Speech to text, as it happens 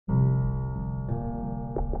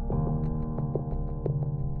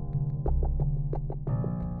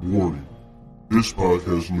Warning. This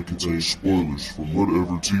podcast may contain spoilers from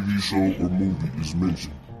whatever TV show or movie is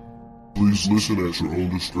mentioned. Please listen at your own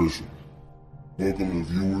discretion. Welcome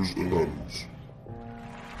to Viewers Anonymous.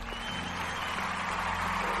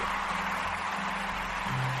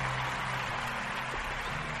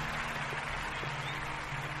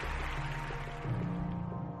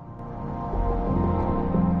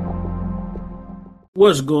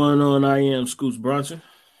 What's going on? I am Scoots Bronson.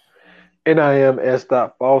 And I am S.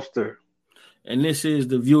 Foster. And this is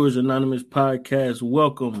the Viewers Anonymous podcast.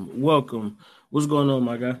 Welcome. What's going on,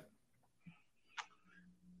 my guy?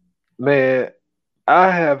 Man,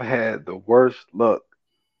 I have had the worst luck.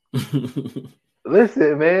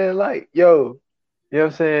 Listen, man, you know what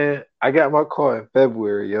I'm saying? I got my car in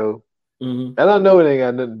February, yo. Mm-hmm. And I know it ain't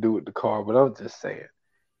got nothing to do with the car, but I'm just saying.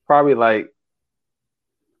 Probably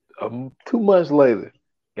 2 months later,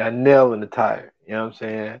 got a nail in the tire. You know what I'm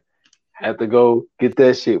saying? Had to go get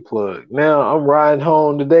that shit plugged. Now I'm riding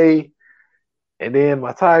home today, and then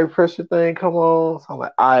my tire pressure thing come on. So I'm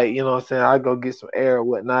like, all right, you know what I'm saying? I go get some air or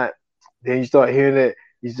whatnot. Then you start hearing that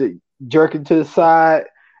you just jerking to the side,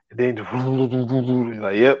 and then you're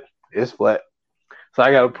like, yep, it's flat. So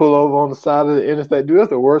I got to pull over on the side of the interstate. Dude, that's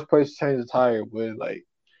the worst place to change a tire when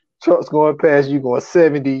trucks going past you going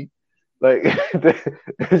 70. That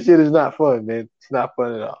shit is not fun, man. It's not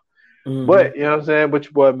fun at all. Mm-hmm. But, you know what I'm saying? But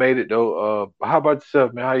your boy made it, though. How about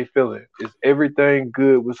yourself, man? How you feeling? Is everything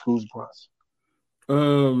good with Scoots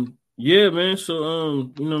Bronson? Yeah, man. So,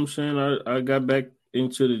 you know what I'm saying? I got back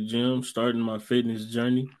into the gym, starting my fitness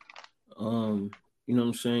journey. You know what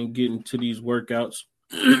I'm saying? Getting to these workouts.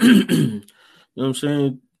 You know what I'm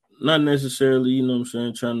saying? Not necessarily, you know what I'm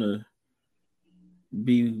saying, trying to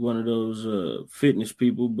be one of those fitness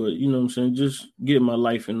people, but you know what I'm saying, just get my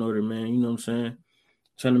life in order, man. You know what I'm saying?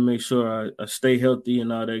 Trying to make sure I stay healthy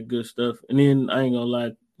and all that good stuff. And then I ain't gonna lie,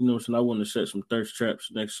 you know what I'm saying, I want to set some thirst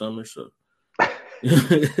traps next summer, so you know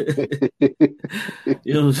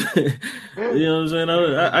what I'm saying? You know what I'm saying?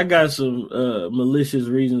 I got some malicious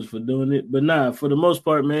reasons for doing it, but nah, for the most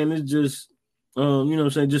part, man, it's just you know what I'm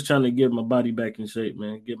saying, just trying to get my body back in shape,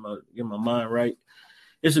 man, get my mind right.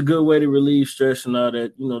 It's a good way to relieve stress and all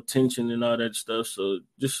that, you know, tension and all that stuff. So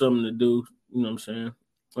just something to do, you know what I'm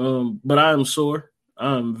saying? But I am sore.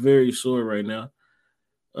 I'm very sore right now.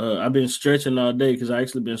 I've been stretching all day because I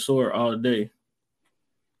actually been sore all day.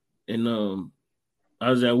 And I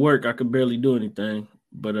was at work. I could barely do anything,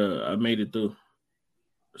 but I made it through.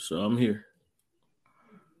 So I'm here.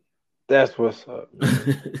 That's what's up,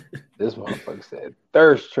 man. This motherfucker said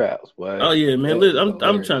thirst traps, boy. Oh yeah, man. Listen,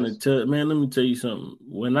 I'm trying to tell, man. Let me tell you something.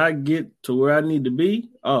 When I get to where I need to be,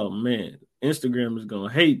 oh man, Instagram is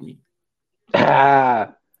gonna hate me.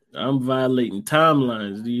 I'm violating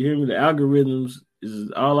timelines. Do you hear me? The algorithms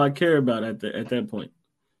is all I care about at that point.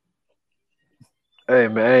 Hey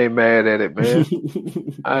man, I ain't mad at it, man.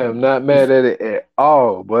 I am not mad at it at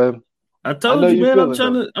all, but I told you, man.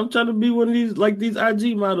 I'm trying to be one of these these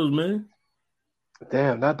IG models, man.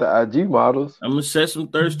 Damn, not the IG models. I'm gonna set some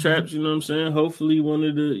thirst traps, you know what I'm saying? Hopefully one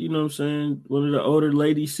of the, you know what I'm saying, one of the older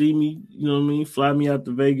ladies see me, you know what I mean, fly me out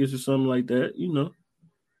to Vegas or something like that, you know.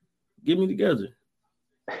 Get me together.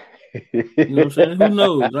 You know what I'm saying? Who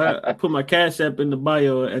knows? I put my Cash App in the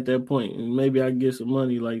bio at that point, and maybe I get some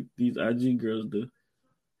money like these IG girls do.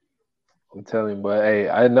 I'm telling you, but hey,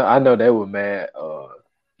 I know they were mad. Oh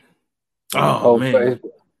man,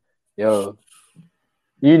 Facebook. Yo.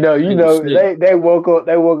 You know, they woke up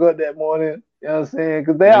that morning, you know what I'm saying?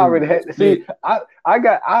 Because they already had to see.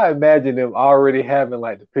 I imagine them already having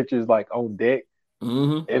the pictures on deck,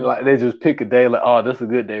 mm-hmm. and they just pick a day oh, this is a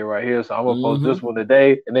good day right here, so I'm gonna post this one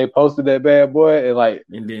today, and they posted that bad boy,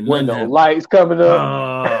 and then when no lights coming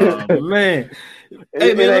up. Oh man,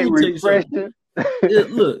 hey man, let me tell you something.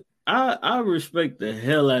 Look. I respect the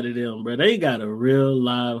hell out of them, bro. They got a real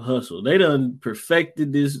live hustle. They done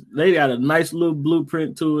perfected this. They got a nice little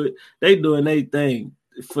blueprint to it. They doing their thing.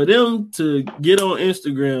 For them to get on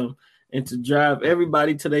Instagram and to drive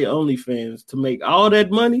everybody to their OnlyFans to make all that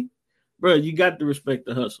money, bro, you got to respect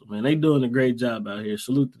the hustle, man. They doing a great job out here.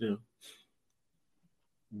 Salute to them.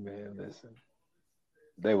 Man, listen.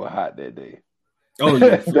 They were hot that day. Oh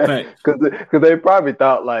yeah, fact. Because they probably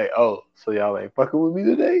thought oh, so y'all ain't fucking with me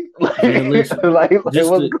today. Man, listen,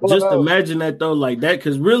 just imagine that though, like that,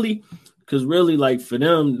 because really, for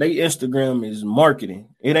them, they Instagram is marketing.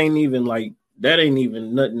 It ain't even that ain't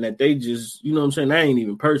even nothing that they just, you know what I'm saying? That ain't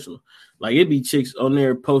even personal. It be chicks on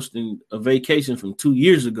there posting a vacation from 2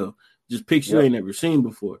 years ago, just pics you ain't never seen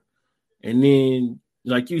before, and then.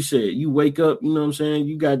 Like you said, you wake up, you know what I'm saying?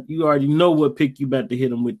 You already know what pick you about to hit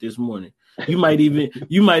them with this morning. You might even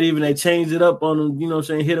have changed it up on them, you know what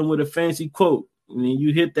I'm saying, hit them with a fancy quote. And then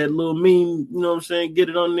you hit that little meme, you know what I'm saying, get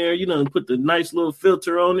it on there, you know, put the nice little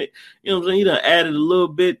filter on it. You know what I'm saying? You done added a little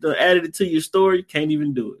bit, added it to your story, can't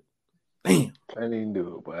even do it. Damn. Can't even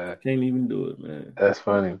do it, boy. Can't even do it, man. That's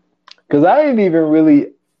funny. Cause I didn't even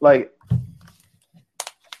really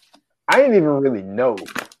know,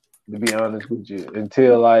 to be honest with you,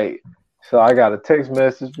 until like, so I got a text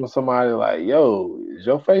message from somebody like, "Yo, is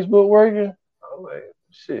your Facebook working?" I'm like,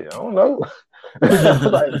 "Shit, I don't know."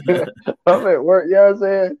 Like, I'm at work, you know what I'm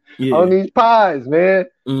saying? Yeah. On these pies, man.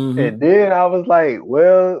 Mm-hmm. And then I was like,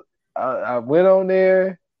 well, I went on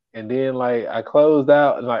there, and then like I closed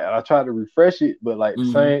out, and like I tried to refresh it, but like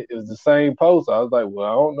it was the same post. I was like, well,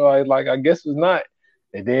 I don't know. I guess it's not.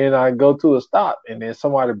 And then I go to a stop, and then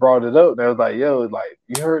somebody brought it up, and I was like, yo, like,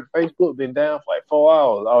 you heard Facebook been down for like 4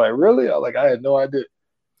 hours. I was like, really? I was like, I had no idea.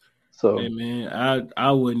 So, hey man,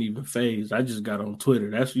 I wasn't even phased. I just got on Twitter.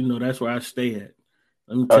 That's where I stay at.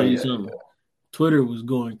 Let me tell you something. Yeah. Twitter was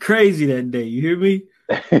going crazy that day. You hear me?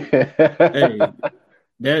 Hey,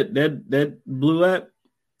 that blue app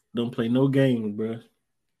don't play no games, bro.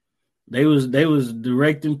 They was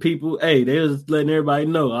directing people. Hey, they was letting everybody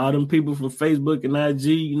know. All them people from Facebook and IG,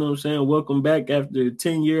 you know what I'm saying? Welcome back after a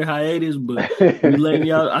 10-year hiatus. But we letting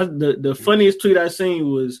y'all. The funniest tweet I seen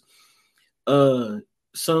was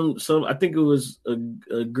some I think it was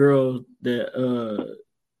a girl that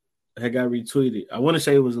had got retweeted. I want to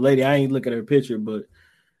say it was a lady. I ain't look at her picture, but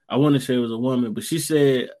I want to say it was a woman. But she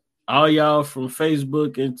said, all y'all from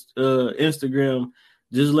Facebook and Instagram,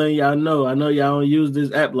 just letting y'all know. I know y'all don't use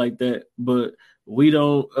this app like that, but we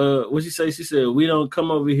don't. What she say? She said we don't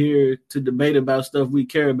come over here to debate about stuff we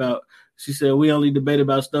care about. She said we only debate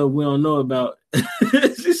about stuff we don't know about.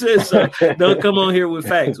 She said so. Don't come on here with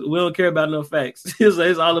facts. We don't care about no facts.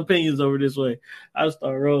 It's all opinions over this way. I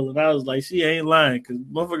start rolling. I was like, she ain't lying, because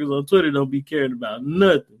motherfuckers on Twitter don't be caring about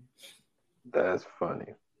nothing. That's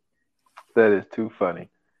funny. That is too funny.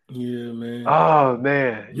 Yeah, man. Oh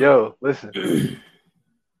man, yo, listen.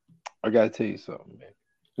 I gotta tell you something, man.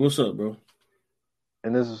 What's up, bro?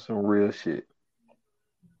 And this is some real shit.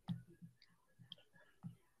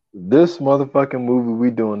 This motherfucking movie we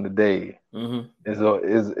doing today is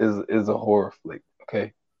a horror flick.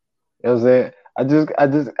 Okay, you know what I'm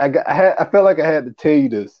saying? I felt like I had to tell you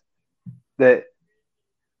this, that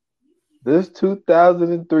this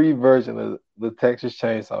 2003 version of the Texas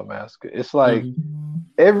Chainsaw Massacre. It's like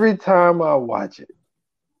every time I watch it,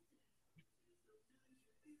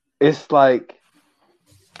 it's like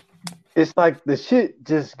the shit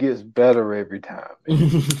just gets better every time.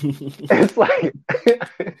 It's like,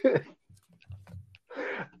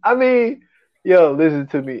 I mean, yo, listen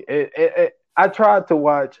to me. I tried to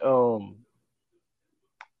watch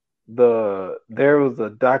there was a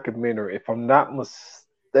documentary, if I'm not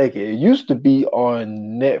mistaken, it used to be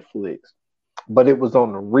on Netflix, but it was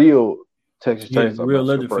on the real Texas Chainsaw real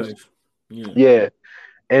Massacre. Yeah.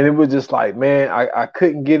 And it was just like, man, I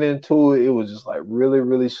couldn't get into it. It was just like really,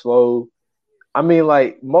 really slow. I mean,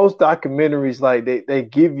 like most documentaries, like they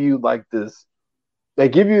give you like this, they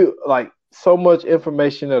give you like so much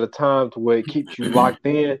information at a time to where it keeps you locked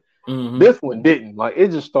in. This one didn't. Like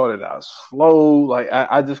it just started out slow. Like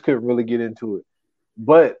I just couldn't really get into it.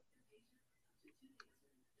 But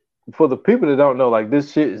for the people that don't know, like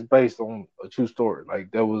this shit is based on a true story. Like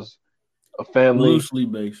there was a family loosely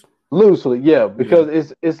based. Loosely, yeah,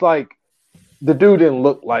 because it's like the dude didn't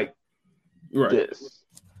look like this.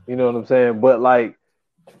 You know what I'm saying? But like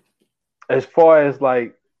as far as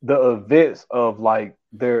like the events of like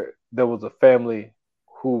there was a family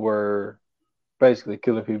who were basically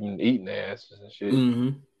killing people and eating their asses and shit.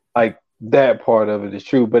 Like that part of it is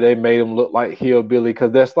true, but they made them look like hillbilly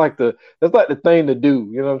because that's like the thing to do.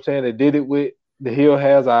 You know what I'm saying? They did it with The Hill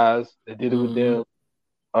Has Eyes. They did it with them.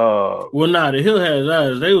 Well, the Hill Has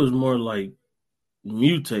Eyes. They was more like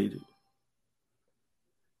mutated.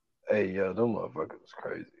 Hey, yo, them motherfuckers was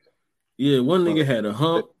crazy. Yeah, one nigga had a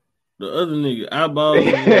hump. The other nigga eyeballs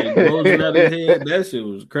was like bulging out his head. That shit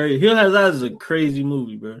was crazy. Hill Has Eyes is a crazy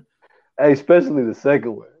movie, bro. Hey, especially the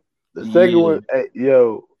second one. The second one, hey,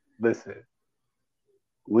 yo, listen.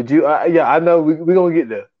 Would you? I know we gonna get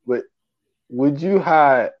there, but would you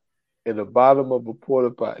hide in the bottom of a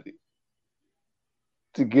porta potty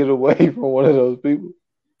to get away from one of those people?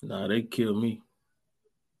 Nah, they kill me.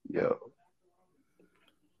 Yo,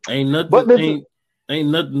 ain't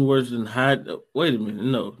nothing worse than hide. Wait a minute,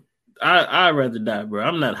 no, I'd rather die, bro.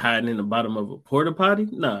 I'm not hiding in the bottom of a porta potty.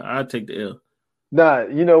 Nah, I'd take the L. Nah,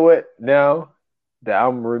 you know what? Now that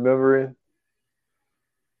I'm remembering,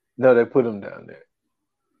 no, they put him down there.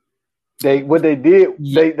 what they did,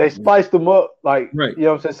 Yeah. they spiced them up like Right. you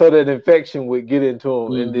know what I'm saying, so that infection would get into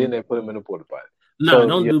them, and then Mm-hmm. they put them in the porta potty. Nah, So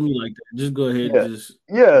don't yeah, do me like that. Just go ahead, yeah,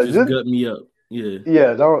 yeah, just gut me up. Yeah.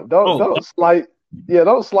 yeah. Oh, Don't slice. Yeah,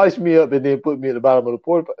 don't slice me up and then put me at the bottom of the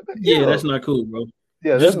porta potty. yeah, Yeah, that's not cool, bro.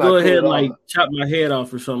 yeah, that's Just go not cool ahead, at like all. chop my head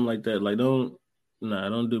off or something like that. Like, don't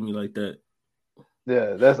do me like that.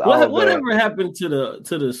 Yeah, that's all bad. Whatever happened to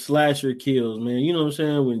the slasher kills, man? You know what I'm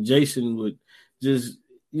saying? When Jason would just,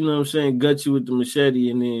 you know what I'm saying, gut you with the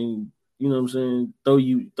machete and then, you know what I'm saying,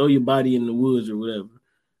 throw your body in the woods or whatever.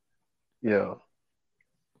 Yeah.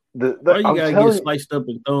 Why you I'm gotta get telling you, sliced up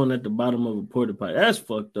and thrown at the bottom of a porta potty? That's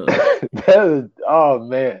fucked up. that is, oh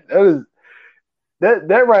man,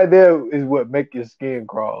 that right there is what make your skin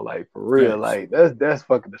crawl, like for real. Facts. Like that's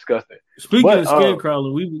fucking disgusting. Speaking But of skin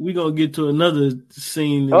crawling, we gonna get to another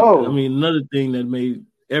scene. oh Another thing that made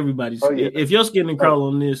everybody's. oh yeah. If your skin and Oh. crawl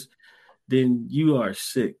on this, then you are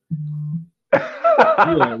sick.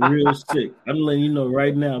 You are real sick. I'm letting you know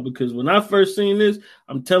right now because when I first seen this,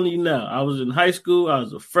 I'm telling you now, I was in high school. I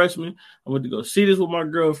was a freshman. I went to go see this with my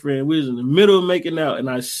girlfriend. We was in the middle of making out, and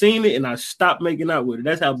I seen it, and I stopped making out with her.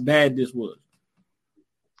 That's how bad this was.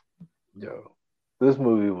 Yo, this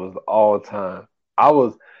movie was all time. I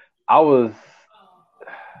was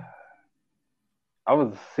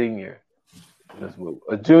a senior in this movie,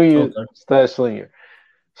 a junior / senior.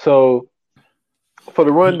 So for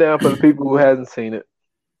the rundown for the people who hasn't seen it,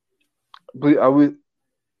 please,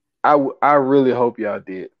 I really hope y'all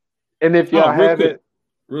did. And if y'all haven't,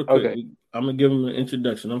 real quick, okay. I'm gonna give them an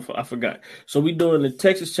introduction. I forgot. So we doing the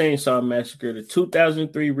Texas Chainsaw Massacre, the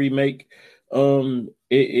 2003 remake.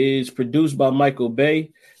 It is produced by Michael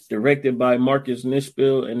Bay, directed by Marcus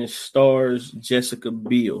Nispel, and it stars Jessica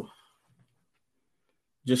Biel.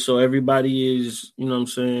 Just so everybody is, you know what I'm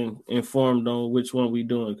saying, informed on which one we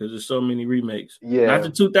doing because there's so many remakes. Yeah, not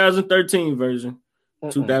the 2013 version,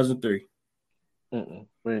 2003. We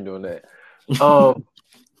ain't doing that. So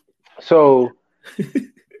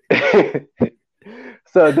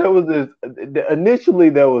there was this. Initially,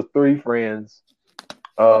 there was three friends.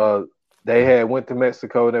 They had went to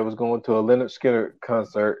Mexico. They was going to a Leonard Skinner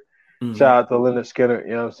concert. Mm-hmm. Shout out to Leonard Skinner.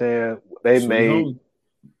 You know what I'm saying?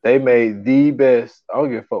 They made the best. I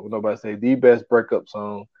don't give a fuck what nobody say. The best breakup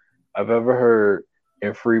song I've ever heard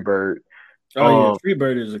in Freebird. Oh yeah,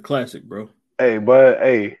 Freebird is a classic, bro. Hey, but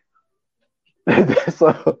hey,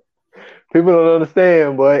 so people don't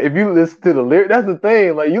understand. But if you listen to the lyrics, that's the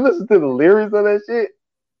thing. Like you listen to the lyrics of that shit,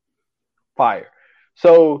 fire.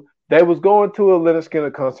 So they was going to a Leonard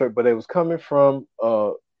Skinner concert, but they was coming from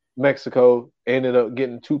Mexico. Ended up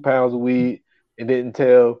getting 2 pounds of weed and didn't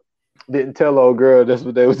tell old girl that's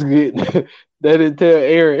what they was getting. They didn't tell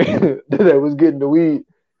Aaron that they was getting the weed.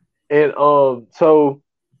 And so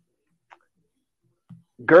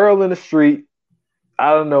girl in the street,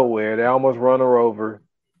 out of nowhere, they almost run her over.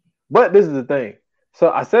 But this is the thing. So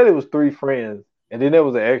I said it was three friends, and then there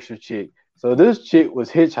was an extra chick. So this chick was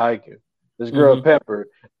hitchhiking, this girl Pepper,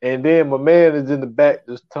 and then my man is in the back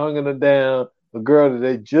just tonguing her down, the girl that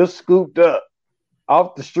they just scooped up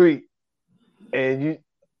off the street. And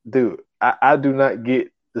dude, I do not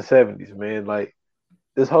get the 70s, man. Like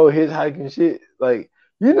this whole hitchhiking shit. Like,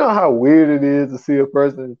 you know how weird it is to see a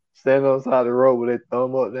person standing on the side of the road with their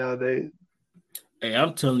thumb up nowadays? Hey,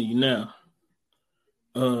 I'm telling you now.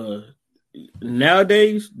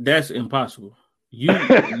 Nowadays, that's impossible. You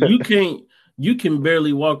can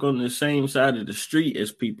barely walk on the same side of the street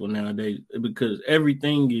as people nowadays because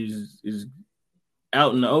everything is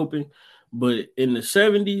out in the open. But in the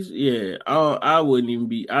 70s, yeah, I wouldn't even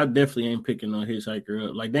be. I definitely ain't picking on Hitchhiker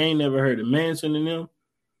up. Like they ain't never heard of Manson and them,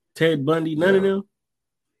 Ted Bundy, none of them.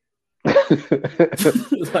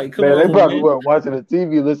 Like, come on, they probably weren't watching the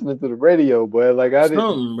TV, listening to the radio, but like I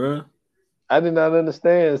didn't, bro. I did not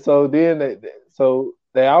understand. So then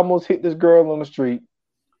they almost hit this girl on the street.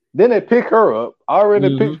 Then they pick her up. I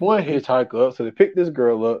already picked one hitchhiker up, so they picked this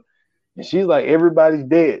girl up, and she's like, everybody's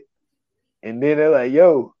dead. And then they're like,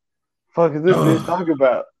 yo, fuck is this bitch talking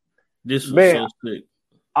about? This was so sick.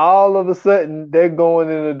 All of a sudden, they're going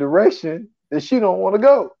in a direction that she don't want to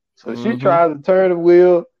go. So she tries to turn the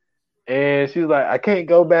wheel, and she's like, I can't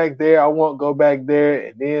go back there. I won't go back there.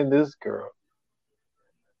 And then this girl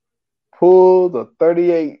pulls a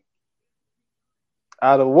 38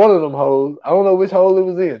 out of one of them holes. I don't know which hole it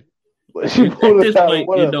was in, but she pulled it out of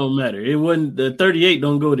one. It don't matter. It wasn't the 38.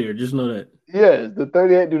 Don't go there. Just know that. Yes, the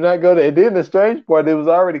 38 do not go there. And then the strange part, it was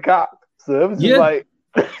already cocked, so it was just like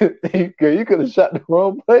you could have shot the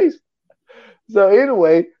wrong place. So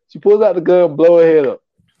anyway, she pulls out the gun, blow her head up.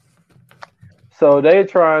 So they're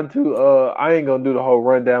trying to. I ain't gonna do the whole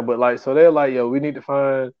rundown, but like, so they're like, yo, we need to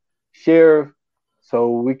find sheriff so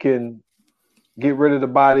we can get rid of the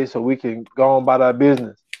body so we can go on about our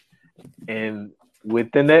business. And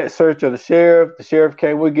within that search of the sheriff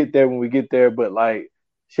came. We'll get there when we get there, but like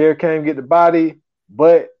sheriff came get the body,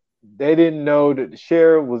 but they didn't know that the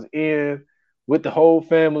sheriff was in with the whole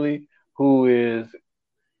family who is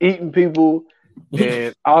eating people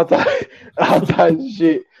and all types of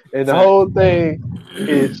shit. And the whole thing,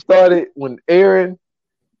 it started when Aaron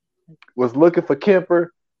was looking for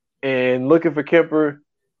Kemper, and looking for Kemper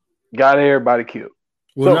got everybody killed.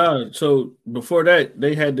 Well, so before that,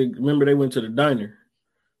 they had to remember they went to the diner.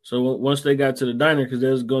 So once they got to the diner, because they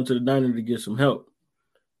was going to the diner to get some help,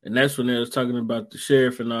 and that's when they was talking about the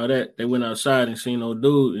sheriff and all that. They went outside and seen old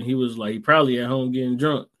dude, and he was like, he probably at home getting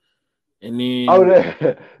drunk. And then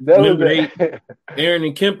Aaron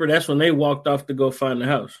and Kemper, that's when they walked off to go find the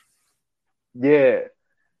house. Yeah.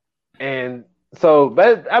 And so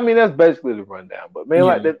that's basically the rundown. But man,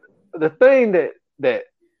 like the thing that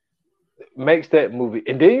makes that movie,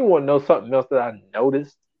 and then you want to know something else that I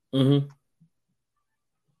noticed. Mm-hmm.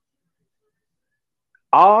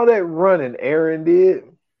 All that running Aaron did,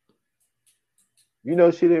 you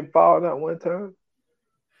know, she didn't fall not one time.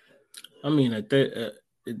 I mean, at that.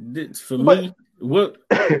 For me, what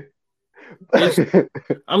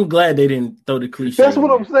I'm glad they didn't throw the cliche. That's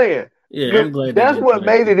what I'm saying. Yeah, I'm glad. That's what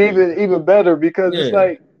made it even better because it's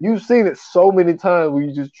like you've seen it so many times where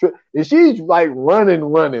you just trip, and she's like running,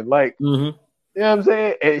 like you know what I'm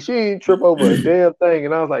saying, and she ain't trip over a damn thing.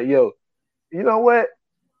 And I was like, yo, you know what?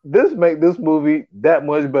 This make this movie that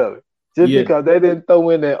much better just because they didn't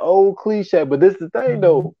throw in that old cliche. But this is the thing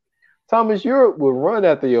though, Thomas Europe will run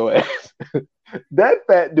after your ass. That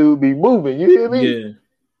fat dude be moving, you hear me? Yeah.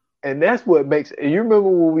 And that's what makes. And you remember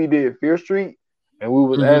when we did Fear Street, and we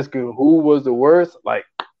was asking who was the worst? Like,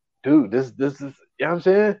 dude, this is, you know what I'm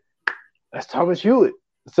saying? That's Thomas Hewitt.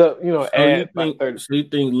 So you know, so you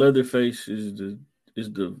think Leatherface is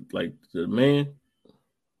the like the man?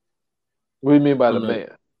 What do you mean by the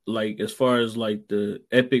man? Like as far as like the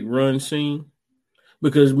epic run scene.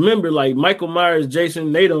 Because remember, like Michael Myers,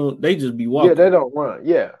 Jason, they just be walking. Yeah, they don't run.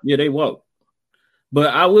 Yeah, they walk.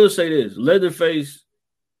 But I will say this: Leatherface,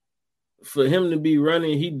 for him to be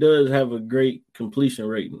running, he does have a great completion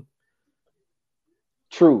rating.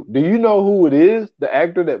 True. Do you know who it is? The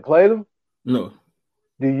actor that played him? No.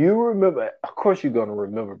 Do you remember? Of course, you're gonna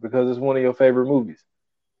remember because it's one of your favorite movies.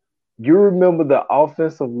 You remember the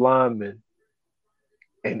offensive lineman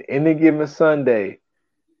in Any Given Sunday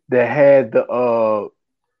that had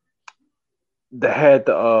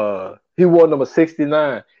he wore number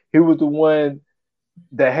 69. He was the one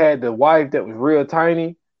that had the wife that was real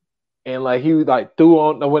tiny, and like he was like threw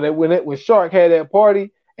on when Shark had that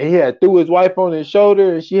party, and he had threw his wife on his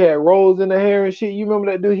shoulder, and she had rolls in her hair and shit. You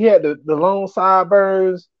remember that dude? He had the long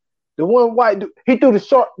sideburns. The one white dude, he threw he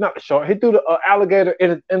threw the alligator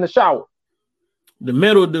in the shower. The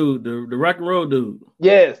metal dude, the rock and roll dude.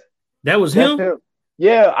 Yes, that was him.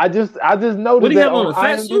 Yeah, I just noticed. What do you have on a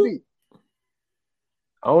fat suit?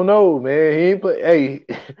 I don't know, man.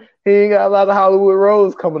 He ain't got a lot of Hollywood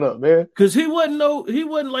roles coming up, man. Because he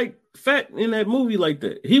wasn't like fat in that movie like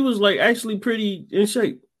that. He was like actually pretty in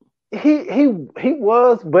shape. He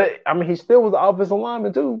was, but I mean, he still was the offensive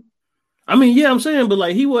lineman too. I mean, yeah, I'm saying, but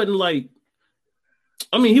like he wasn't like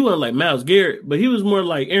Myles Garrett, but he was more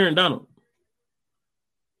like Aaron Donald.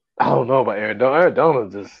 I don't know about Aaron Donald. Aaron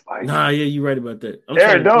Donald just like you're right about that.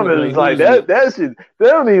 Aaron Donald is like that. That shit.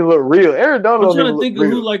 That don't even look real. Aaron Donald. I'm trying to think of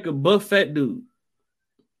who like a buff fat dude.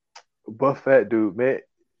 Buff fat dude, man.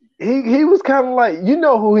 He was kind of like, you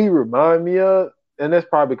know who he remind me of, and that's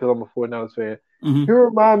probably because I'm a 49ers fan. Mm-hmm. He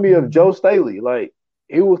remind me of Joe Staley. Like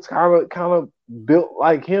he was kind of built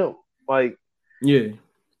like him. Like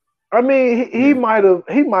I mean, he might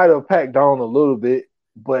have packed on a little bit,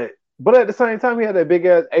 but at the same time, he had that big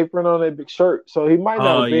ass apron on, that big shirt, so he might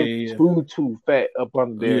not have been too fat up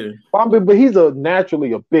under there. Yeah. But he's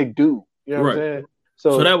naturally a big dude. You know what I'm saying?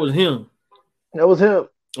 So that was him. That was him.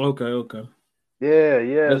 Okay.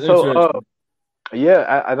 Yeah. That's so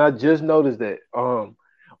and I just noticed that.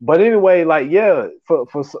 But anyway, like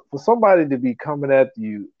for somebody to be coming after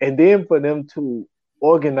you, and then for them to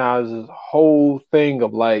organize this whole thing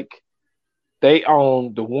of like they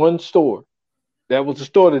own the one store. That was the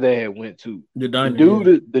store that they had went to.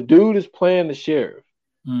 The dude is playing the sheriff.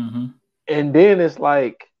 Mm-hmm. And then it's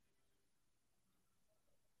like,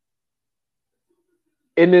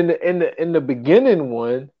 and in the beginning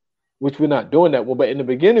one, which we're not doing that one, but in the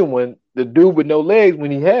beginning one, the dude with no legs,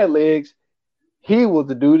 when he had legs, he was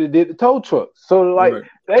the dude that did the tow truck. So like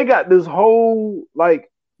they got this whole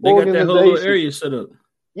like they got that whole little area set up.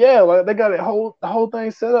 Yeah, like they got the whole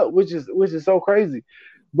thing set up, which is so crazy.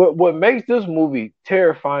 But what makes this movie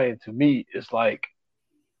terrifying to me is like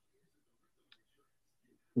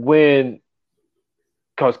when,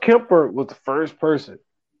 because Kemper was the first person,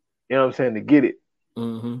 you know what I'm saying, to get it,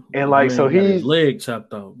 Mm-hmm. and My like so man got his he's leg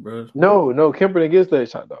chopped off, bro. no Kemper didn't get that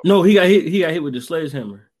shot though. No, he got hit. He got hit with the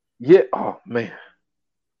sledgehammer Yeah, oh man,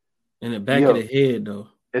 in the back of yo, the head, though.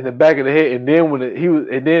 in the back of the head, and then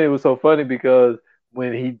and then it was so funny because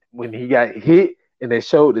when he got hit and they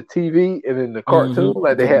showed the TV and in the cartoon,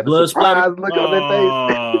 like they The had the blood splatter. surprise look on their face.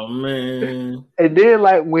 Oh man. And then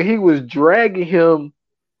like when he was dragging him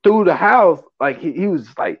through the house, like he was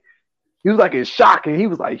like in shock and he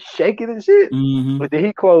was like shaking and shit. Mm-hmm. But then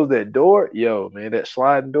he closed that door. Yo, man, that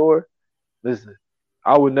sliding door. Listen,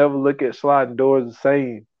 I would never look at sliding doors the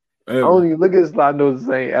same. I don't Ever. even look at sliding doors the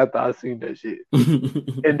same after I seen that shit.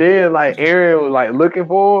 And then like Aaron was like looking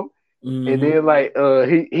for him. And then like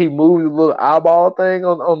he moved the little eyeball thing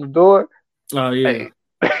on the door. Oh yeah.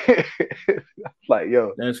 Hey. Like,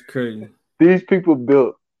 yo, That's crazy. these people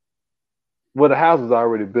built, well, the house was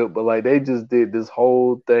already built, but like they just did this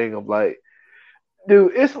whole thing of like,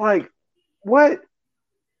 dude, it's like, what?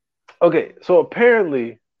 Okay, so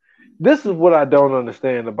apparently, this is what I don't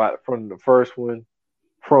understand about from the first one,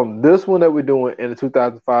 from this one that we're doing in the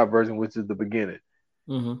 2005 version, which is the beginning.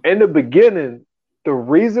 Mm-hmm. In the beginning, the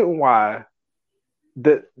reason why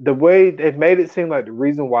the way they made it seem like the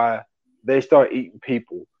reason why they start eating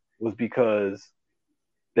people was because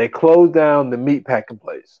they closed down the meat packing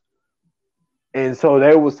place. And so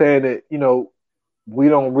they were saying that, you know, we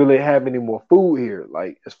don't really have any more food here,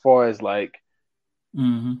 like as far as like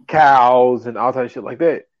cows and all type of shit like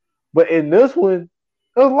that. But in this one,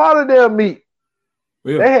 there's a lot of damn meat.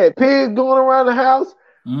 Yeah. They had pigs going around the house.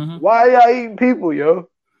 Why are y'all eating people, yo?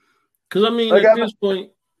 Because I mean, like, at this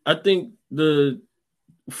point, I think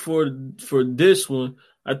for this one,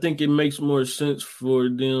 I think it makes more sense for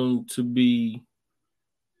them to be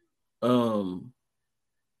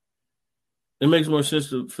it makes more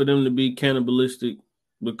sense for them to be cannibalistic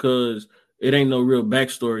because it ain't no real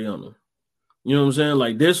backstory on them. You know what I'm saying?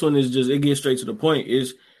 Like this one is just, it gets straight to the point.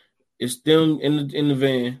 It's them in the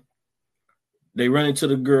van. They run into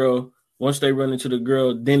the girl. Once they run into the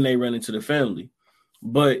girl, then they run into the family.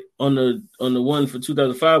 But on the one for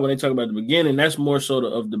 2005, when they talk about the beginning, that's more so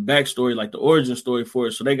of the backstory, like the origin story for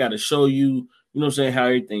it. So they got to show you, you know what I'm saying, how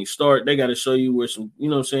everything start. They got to show you where some, you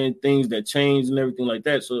know what I'm saying, things that change and everything like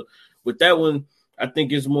that. So with that one, I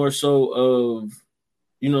think it's more so of,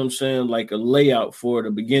 you know what I'm saying, like a layout for the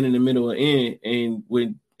beginning, the middle, and end. And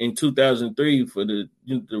when in 2003 for the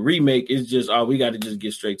remake, it's just, we got to just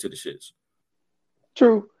get straight to the shits.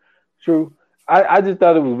 True. I just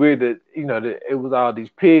thought it was weird that, you know, that it was all these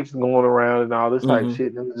pigs going around and all this type of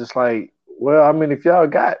shit. And it was just like, well, I mean, if y'all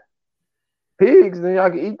got pigs, then y'all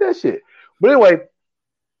can eat that shit. But anyway,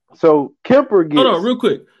 so Kemper gets. Hold on, real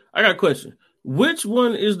quick. I got a question. Which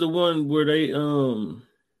one is the one where they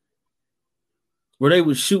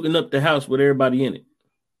was shooting up the house with everybody in it?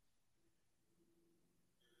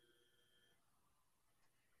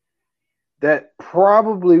 That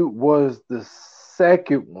probably was the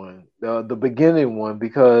second one, the beginning one,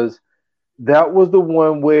 because that was the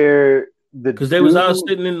one where because they was out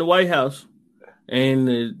sitting in the White House, and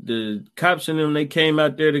the cops and them, they came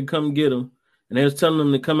out there to come get them, and they was telling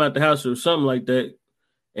them to come out the house or something like that.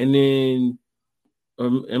 And then,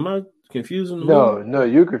 am I confusing the movie? No,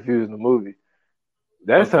 you're confusing the movie.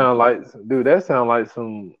 That sounds like, dude. That sounds like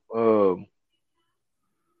some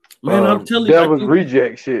man. I'm telling you, Devil's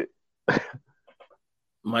Reject shit.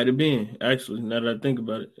 Might have been, actually. Now that I think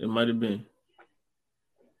about it, it might have been.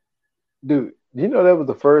 Dude, you know that was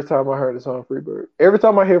the first time I heard the song Freebird. Every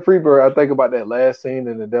time I hear Freebird, I think about that last scene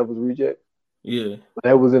in the Devil's Reject. Yeah. When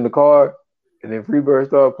that was in the car, and then Freebird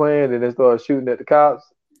started playing, and they started shooting at the cops.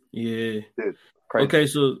 Yeah. Dude, crazy. Okay,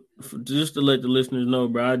 so just to let the listeners know,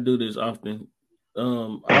 bro, I do this often.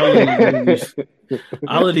 All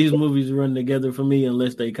of these movies run together for me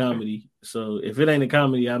unless they comedy. So if it ain't a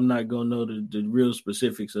comedy, I'm not gonna know the real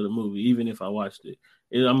specifics of the movie, even if I watched it.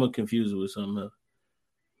 I'm gonna confuse it with something else.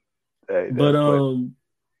 Hey, but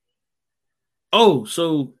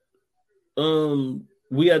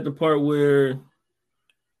we at the part where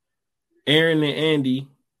Aaron and Andy,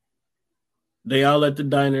 they all at the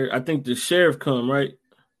diner. I think the sheriff come, right?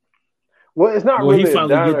 Well, it's not really a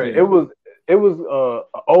diner. It was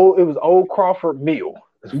Old Crawford Mill.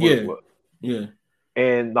 Yeah.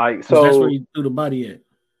 And like, so that's where you threw the body at.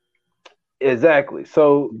 Exactly.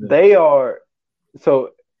 So so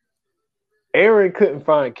Aaron couldn't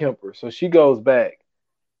find Kemper, so she goes back.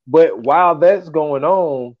 But while that's going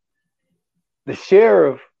on, the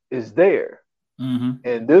sheriff is there. Mm-hmm.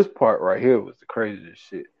 And this part right here was the craziest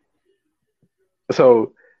shit.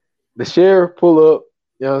 So the sheriff pull up,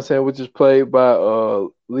 you know what I'm saying, which is played by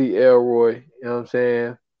Lee Elroy, you know what I'm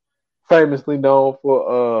saying? Famously known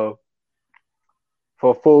for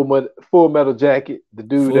Full Metal Jacket, the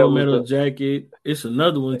dude that Full was Metal the Jacket. It's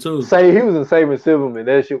another one too. say he was in Saving Silverman.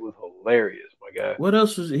 That shit was hilarious, my guy. What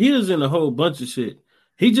else was he was in a whole bunch of shit.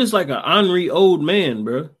 He just like an ornery old man,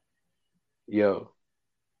 bro. Yo,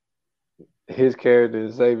 his character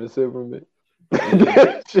in Saving Silverman,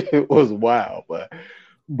 that shit was wild,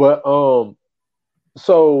 but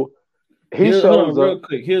so he Hold on, shows real up.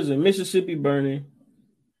 quick. He was in Mississippi Burning.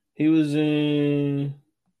 He was in.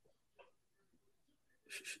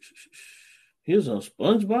 He was on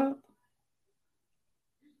SpongeBob.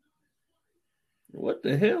 What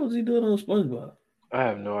the hell is he doing on SpongeBob? I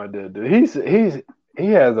have no idea, dude. He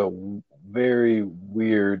has a very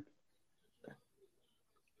weird.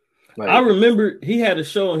 Like, I remember he had a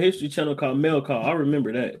show on History Channel called Mail Call. I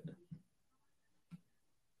remember that.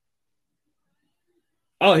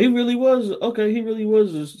 Oh, he really was okay. He really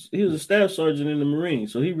was. He was a staff sergeant in the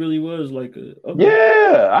Marines, so he really was like a. Okay.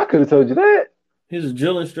 Yeah, I could have told you that. He's a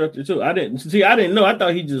drill instructor too. I didn't know. I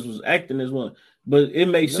thought he just was acting as one, but it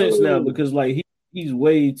makes sense now because like he's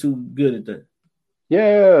way too good at that.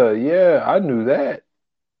 Yeah, I knew that.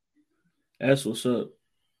 That's what's up.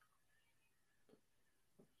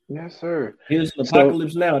 Yes, sir. Here's an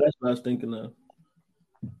Apocalypse Now. That's what I was thinking of.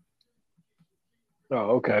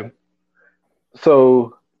 Oh, okay.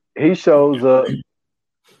 So he shows up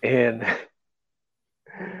and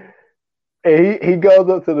he goes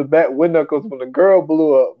up to the back window because when the girl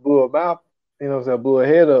blew her mouth, you know what I'm saying, blew her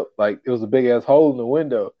head up, like it was a big ass hole in the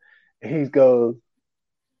window. And he goes,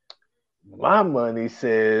 my money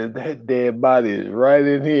says that dead body is right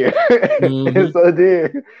in here. Mm-hmm. And so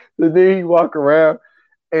then he walk around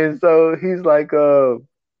and so he's like, so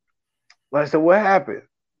what happened?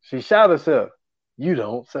 She shot herself. You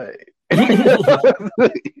don't say.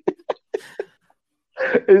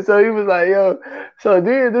 And so he was like, yo. So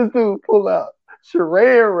then this dude pull out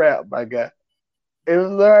Saran wrap, my guy. It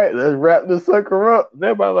was all right. Let's wrap this sucker up. And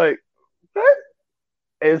everybody like, what?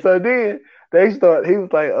 And so then they start. He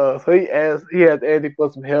was like, so he asked Andy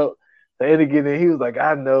for some help. So Andy get in. He was like,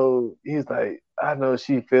 I know. He's like, I know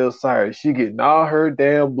she feels sorry. She getting all her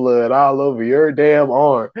damn blood all over your damn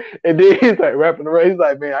arm. And then he's like wrapping around. He's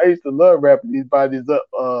like, man, I used to love wrapping these bodies up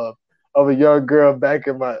of a young girl back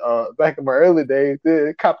in my early days.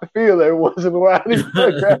 It cop the feel every once in a while.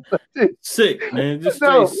 Sick, man. Just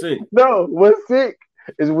straight sick. No, what's sick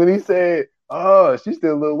is when he said, oh, she's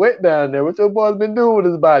still a little wet down there. What your boy's been doing with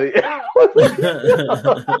his body?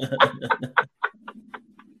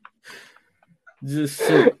 Just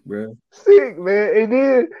sick, bro. Sick, man. And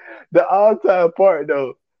then the all-time part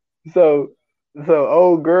though. So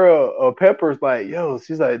old girl, Pepper's like, yo,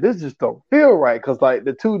 she's like, this just don't feel right. Cause like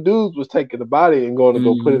the two dudes was taking the body and going to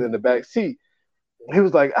go put it in the back seat. He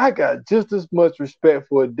was like, I got just as much respect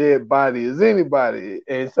for a dead body as anybody.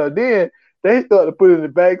 And so then they started to put it in the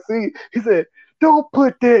back seat. He said, don't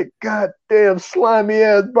put that goddamn slimy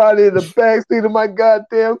ass body in the back seat of my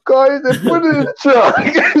goddamn car. He said, put it in the trunk.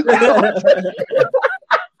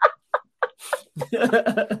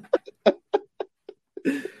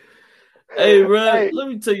 Hey, bro, let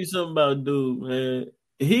me tell you something about dude, man.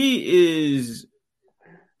 He is.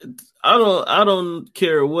 I don't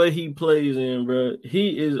care what he plays in, bro.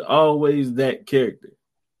 He is always that character.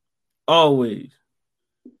 Always.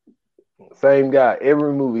 Same guy.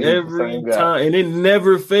 Every movie. Every time. And it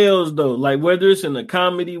never fails, though. Like, whether it's in a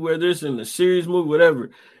comedy, whether it's in a serious movie,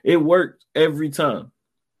 whatever, it works every time.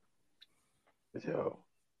 Yo,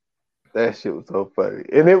 that shit was so funny.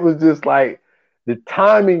 And it was just like the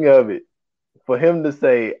timing of it. For him to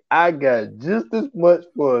say, I got just as much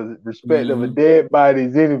for respect of a dead body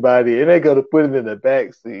as anybody, and they go to put it in the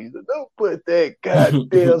back seat. So don't put that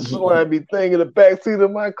goddamn slimy thing in the back seat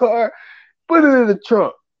of my car. Put it in the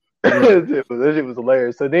trunk. That shit was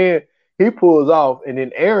hilarious. So then he pulls off, and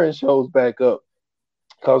then Aaron shows back up.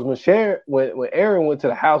 Because when Aaron went to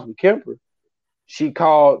the house with Kemper, she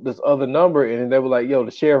called this other number, and they were like, yo,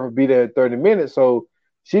 the sheriff will be there in 30 minutes. So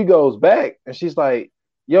she goes back, and she's like,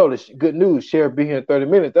 yo, good news, sheriff be here in 30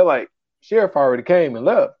 minutes. They're like, sheriff already came and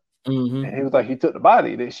left. Mm-hmm. And he was like, he took the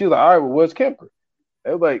body. She was like, all right, well, where's Kemper?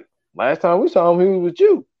 They were like, last time we saw him, he was with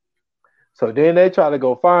you. So then they try to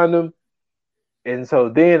go find him. And so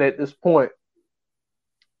then at this point,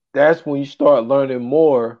 that's when you start learning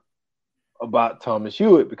more about Thomas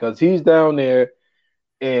Hewitt, because he's down there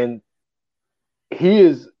and he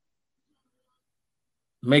is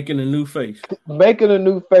Making a new face. Making a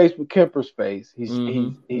new face with Kemper's face. He's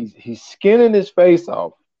skinning his face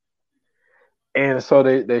off. And so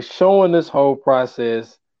they're showing this whole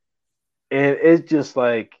process, and it's just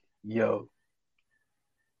like, yo,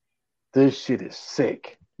 this shit is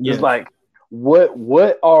sick. Yes. It's like, what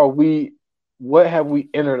have we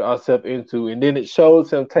entered ourselves into? And then it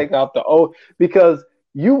shows him take off the old, because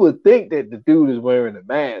you would think that the dude is wearing a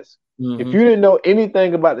mask. If you didn't know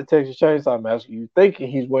anything about the Texas Chainsaw Massacre, you're thinking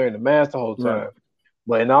he's wearing a mask the whole time. Right.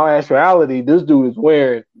 But in all actuality, this dude is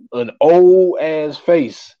wearing an old ass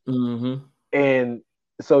face. And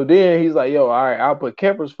so then he's like, yo, all right, I'll put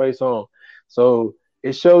Kemper's face on. So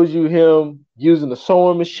it shows you him using the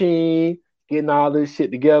sewing machine, getting all this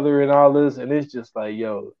shit together and all this. And it's just like,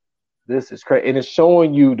 yo, this is crazy. And it's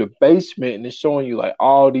showing you the basement, and it's showing you like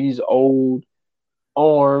all these old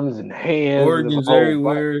arms and hands. Organs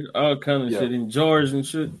everywhere, all kind of shit in jars and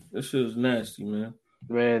shit. That shit is nasty, man.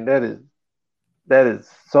 Man, that is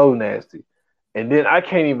so nasty. And then I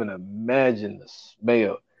can't even imagine the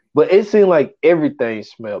smell. But it seemed like everything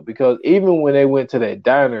smelled, because even when they went to that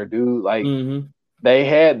diner, dude, like they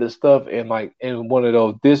had the stuff in one of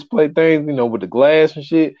those display things, you know, with the glass and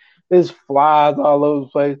shit. There's flies all over the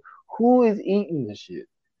place. Who is eating this shit?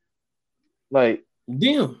 Like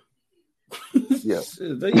them. Yeah.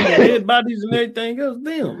 They eat dead bodies and everything else.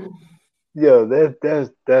 Them. Yeah, that's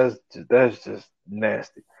just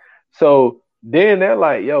nasty. So then they're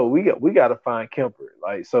like, yo, we got to find Kemper.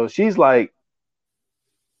 Like, so she's like,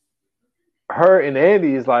 her and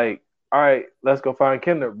Andy is like, all right, let's go find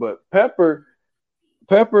Kemper. But Pepper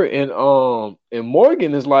and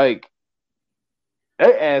Morgan is like,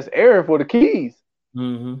 they asked Aaron for the keys.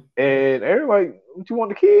 And Aaron like, what you want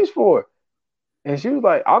the keys for? And she was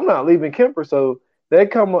like, I'm not leaving Kemper. So they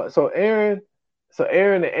come up. So Aaron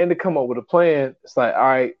and Andy come up with a plan. It's like, all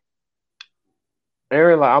right,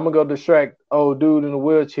 Aaron, like, I'm gonna go distract old dude in the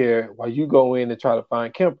wheelchair while you go in and try to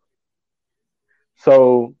find Kemper.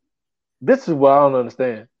 So this is what I don't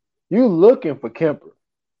understand. You looking for Kemper.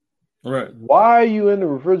 Right. Why are you in the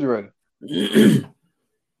refrigerator? You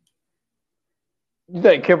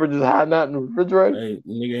think Kemper just hiding out in the refrigerator? Hey,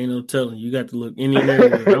 nigga, ain't no telling. You got to look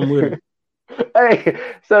anywhere. I'm with it. Hey,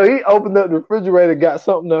 so he opened up the refrigerator, got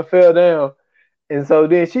something that fell down, and so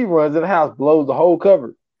then she runs in the house, blows the whole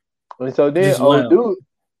cupboard. And so then dude,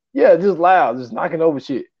 just loud, just knocking over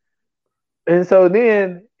shit. And so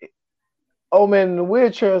then old man in the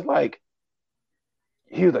wheelchair is like,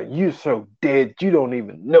 he was like, you so dead, you don't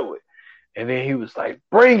even know it. And then he was like,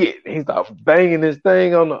 bring it. And he started banging his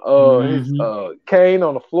thing on the his cane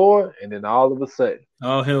on the floor, and then all of a sudden,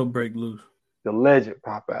 all hell break loose. The legend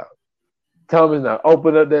pop out. Tell me now,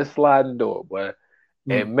 open up that sliding door, boy.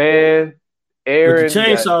 And man, Aaron. With the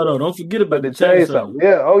chainsaw, though. Don't forget about the chainsaw.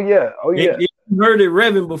 Yeah. Oh, yeah. You heard it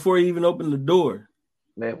revving before he even opened the door.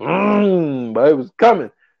 Man, but it was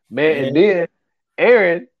coming. Man, and then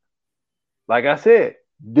Aaron, like I said,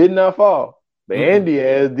 did not fall. But Andy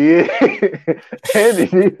did. Andy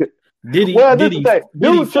did. Did he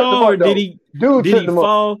fall or did he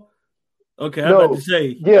fall? Okay, I'm about to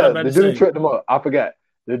say. Yeah, the dude tripped him up. I forgot.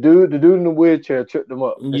 The dude in the wheelchair tripped him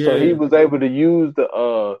up. And so he was able to use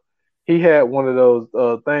he had one of those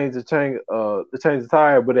things to change the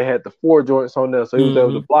tire, but it had the 4 joints on there, so he was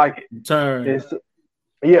able to block it. Tire.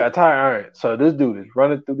 A tire iron. So this dude is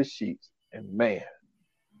running through the sheets, and man,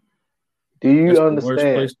 do you understand? That's the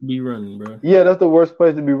worst place to be running, bro. Yeah, that's the worst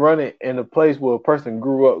place to be running, in a place where a person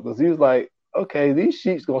grew up, because he was like, okay, these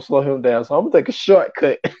sheets gonna slow him down, so I'm gonna take a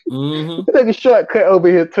shortcut. Take a shortcut over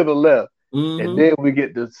here to the left. And then we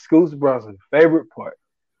get the Scoots Bronson's favorite part.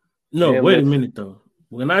 No, wait a minute though.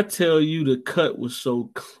 When I tell you the cut was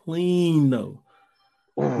so clean though,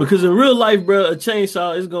 because in real life, bro, a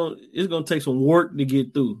chainsaw is gonna take some work to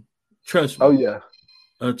get through. Trust me. Oh yeah,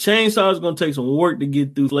 a chainsaw is gonna take some work to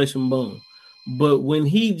get through flesh and bone. But when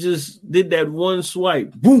he just did that one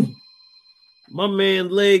swipe, boom, my man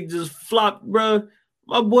leg just flopped, bro.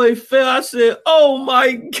 My boy fell. I said, "Oh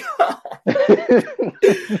my god!"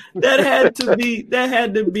 that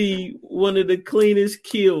had to be one of the cleanest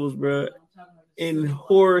kills, bro, in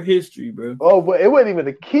horror history, bro. Oh, but it wasn't even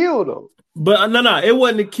a kill though. But no, it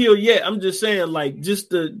wasn't a kill yet. I'm just saying, like, just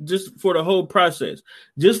for the whole process,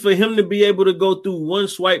 just for him to be able to go through one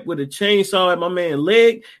swipe with a chainsaw at my man's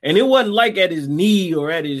leg, and it wasn't like at his knee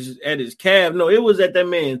or at his calf. No, it was at that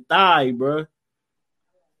man's thigh, bro.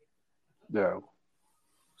 Yeah.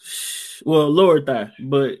 Well, lower thigh,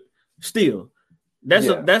 but still, that's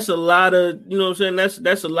a lot of, you know what I'm saying?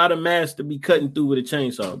 That's a lot of mass to be cutting through with a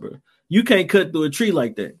chainsaw, bro. You can't cut through a tree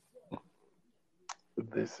like that.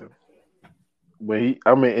 Listen,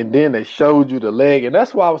 and then they showed you the leg, and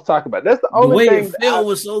that's what I was talking about. That's the The only way thing it felt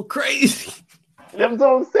was so crazy. That's what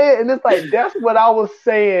I'm saying. And it's like, that's what I was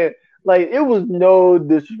saying. Like, it was no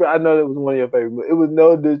disrespect. I know that was one of your favorites, but it was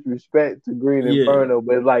no disrespect to Green Yeah. Inferno.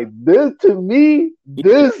 But like, this to me,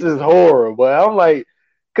 this is horror. But I'm like,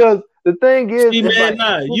 because the thing is, See, man,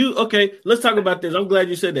 like, okay, let's talk about this. I'm glad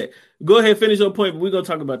you said that. Go ahead, finish your point, but we're going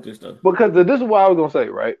to talk about this stuff. Because this is what I was going to say,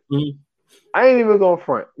 right? Mm-hmm. I ain't even going to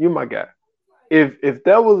front. You my guy. If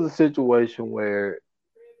that was a situation where,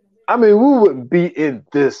 I mean, we wouldn't be in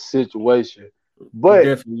this situation.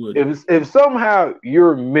 But if somehow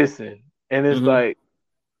you're missing and it's like,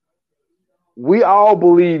 we all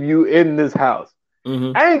believe you in this house, I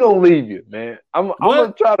ain't gonna leave you, man. I'm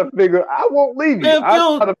gonna try to figure. I won't leave you. Man,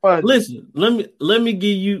 I'll try to find you. Let me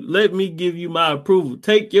give you my approval.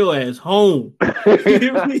 Take your ass home.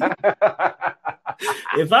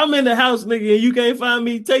 If I'm in the house, nigga, and you can't find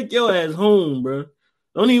me, take your ass home, bro.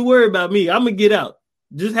 Don't even worry about me. I'm gonna get out.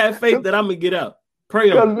 Just have faith that I'm gonna get out. Pray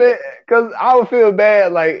on. Because I would feel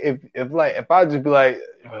bad, like if I just be like,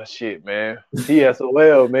 oh, shit, man, he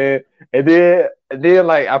SOL, man, and then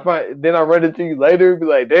like then I run into you later, be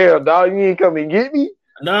like, damn, dog, you ain't come and get me.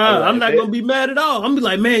 Nah, I'm not gonna be mad at all. I'm gonna be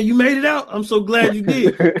like, man, you made it out. I'm so glad you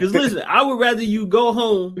did. Because listen, I would rather you go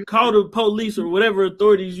home, call the police or whatever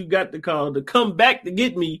authorities you got to call to come back to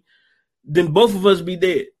get me, than both of us be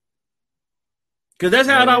dead. Because that's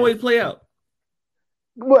how it always play out.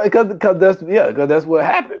 Well, because that's what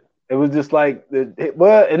happened. It was just like,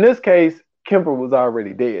 well, in this case, Kemper was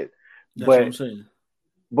already dead. That's what I'm saying.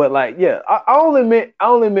 But like, yeah, I only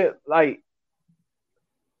meant like,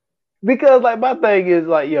 because like my thing is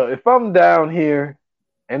like, yo, if I'm down here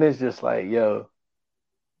and it's just like, yo,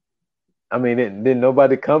 I mean, didn't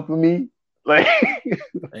nobody come for me? Like,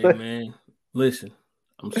 hey man, listen.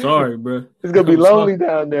 I'm sorry, bro. It's gonna be lonely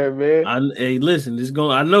down there, man. Hey, listen,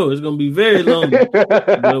 I know it's gonna be very lonely,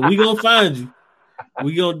 but we gonna find you.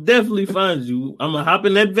 We gonna definitely find you. I'm gonna hop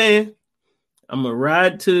in that van. I'm gonna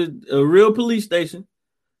ride to a real police station,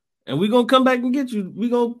 and we gonna come back and get you. We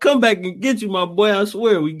gonna come back and get you, my boy. I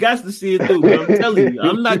swear, we got to see it through. But I'm telling you,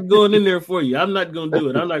 I'm not going in there for you. I'm not gonna do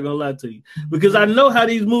it. I'm not gonna lie to you because I know how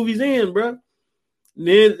these movies end, bro.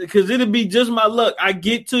 Then, because it'll be just my luck. I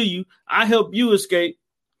get to you. I help you escape.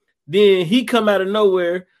 Then he come out of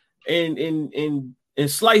nowhere and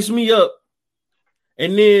slice me up.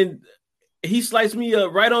 And then he sliced me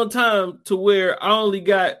up right on time to where I only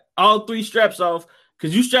got all three straps off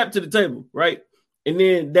because you strapped to the table, right? And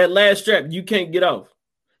then that last strap, you can't get off.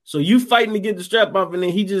 So you fighting to get the strap off, and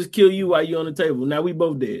then he just kill you while you're on the table. Now we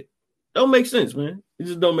both dead. Don't make sense, man. It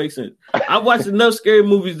just don't make sense. I watched enough scary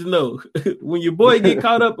movies to know when your boy get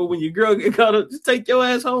caught up or when your girl get caught up, just take your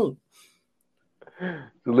ass home.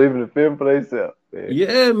 To live in the film for themselves, man.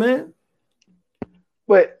 Yeah, man.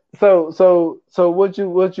 But so what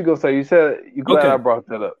you gonna say? You said you glad I brought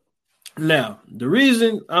that up. Now the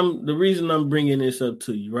reason I'm bringing this up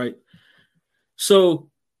to you, right?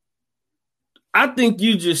 So I think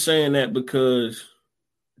you just saying that because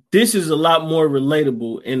this is a lot more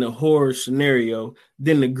relatable in a horror scenario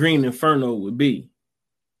than the Green Inferno would be,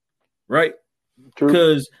 right?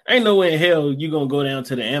 Because ain't no way in hell you gonna go down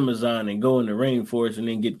to the Amazon and go in the rainforest and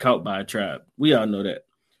then get caught by a tribe. We all know that.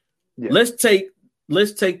 Yeah. Let's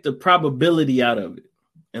take the probability out of it,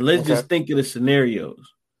 and let's just think of the scenarios,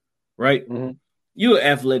 right? Mm-hmm. You're an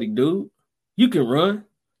athletic dude. You can run.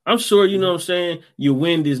 I'm sure, you know what I'm saying, your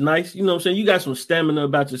wind is nice. You know what I'm saying? You got some stamina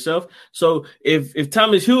about yourself. So if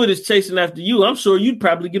Thomas Hewitt is chasing after you, I'm sure you'd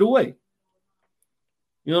probably get away.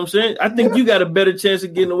 You know what I'm saying? I think you got a better chance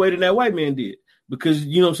of getting away than that white man did. Because,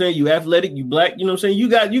 you know what I'm saying, you athletic, you black, you know what I'm saying?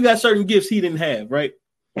 You got certain gifts he didn't have, right?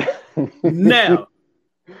 Now,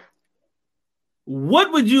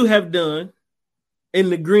 what would you have done in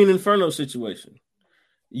the Green Inferno situation?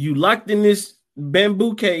 You locked in this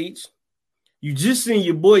bamboo cage. You just seen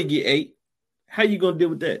your boy get ate. How you going to deal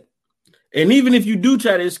with that? And even if you do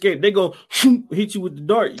try to escape, they go hit you with the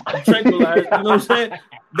dart. You tranquilize, you know what I'm saying?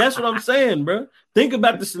 That's what I'm saying, bro. Think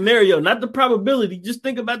about the scenario, not the probability. Just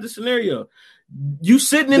think about the scenario. You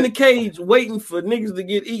sitting in the cage waiting for niggas to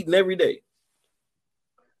get eaten every day.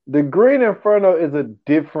 The Green Inferno is a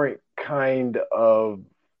different kind of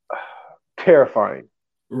terrifying.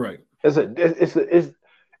 Right. It's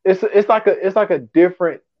like a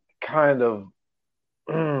different kind of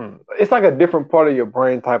it's like a different part of your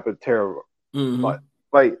brain type of terror. Mm-hmm.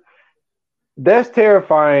 Like that's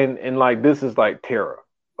terrifying, and like this is like terror.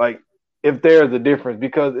 Like if there's a difference,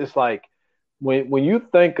 because it's like when you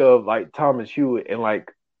think of like Thomas Hewitt and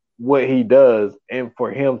like what he does, and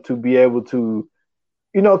for him to be able to,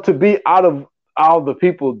 you know, to be out of all the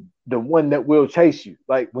people the one that will chase you.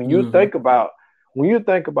 Like when you think about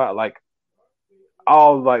like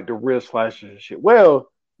all like the real slashers and shit.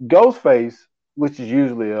 Well, Ghostface, which is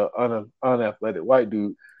usually an unathletic white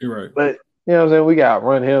dude. You're right. But you know what I'm saying? We got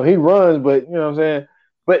run him. He runs, but you know what I'm saying?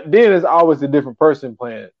 But then it's always a different person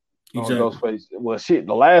playing on Ghostface. Well, shit,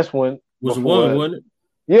 the last one was a woman, wasn't it?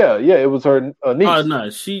 Yeah, it was her niece. Oh no,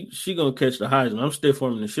 she gonna catch the Heisman. I'm still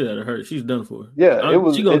forming the shit out of her. She's done for. Yeah,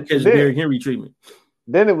 she gonna catch Derrick Henry treatment.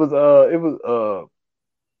 Then it was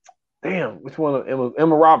damn, which one? It was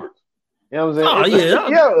Emma Roberts. You know what I'm saying?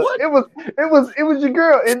 It was your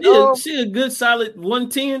girl. And she a good solid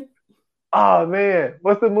 110. Oh man,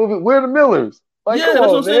 what's the movie? We're the Millers. Like, yeah, that's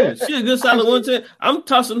what I'm saying. She a good solid 110. I'm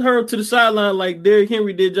tossing her up to the sideline like Derrick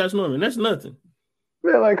Henry did Josh Norman. That's nothing.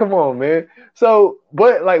 Man, like, come on, man. So,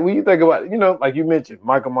 but like when you think about, like you mentioned,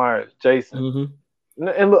 Michael Myers, Jason,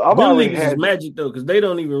 and look, them niggas is magic though, because they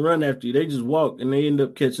don't even run after you; they just walk and they end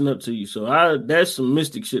up catching up to you. So, that's some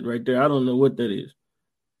mystic shit right there. I don't know what that is.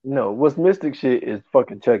 No, what's mystic shit is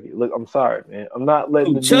fucking Chucky. Look, I'm sorry, man. I'm not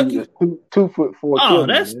letting the Chucky? dude that's 2'4" kill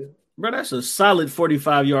me, man. That's a solid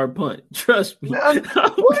 45-yard punt. Trust me. Man,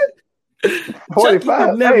 what?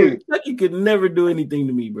 45. Chucky could never do anything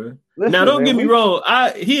to me, bro. Listen, now, don't get me wrong.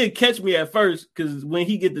 He'd catch me at first because when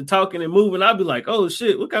he get to talking and moving, I'd be like, "Oh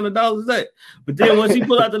shit, what kind of doll is that?" But then once he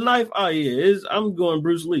pull out the knife, oh yeah, I'm going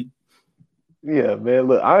Bruce Lee. Yeah, man.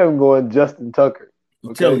 Look, I am going Justin Tucker.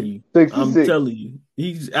 I'm telling you, 66.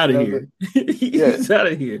 He's out of here. He's out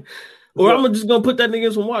of here. Or I'm just gonna put that nigga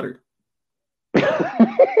in some water.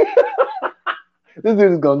 This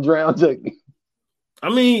dude is gonna drown Chucky. I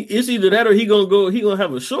mean, it's either that or he gonna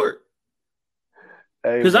have a short.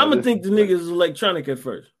 Because I'm gonna think the nigga is electronic at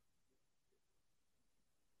first.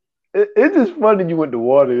 It's just funny you went to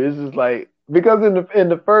water. It's just like because in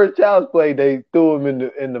the first Child's Play they threw him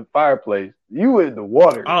in the fireplace. You went in the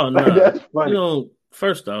water. Oh no, that's funny.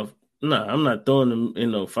 First off, I'm not throwing him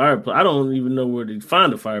in no fireplace. I don't even know where to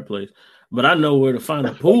find a fireplace, but I know where to find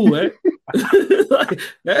a pool at.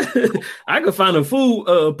 I could find a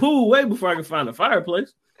pool way before I can find a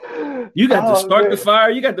fireplace. You got to start the fire.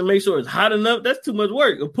 You got to make sure it's hot enough. That's too much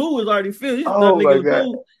work. A pool is already filled. You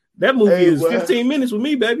pool. That movie is 15 minutes with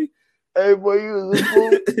me, baby. Hey, boy, you was a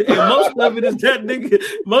fool. And most of it is that nigga.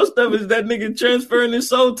 Most of it is that nigga transferring his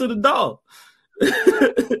soul to the doll.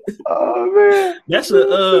 Oh man, that's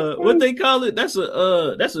a what they call it. That's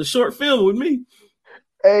a short film with me.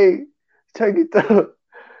 Hey, check it out.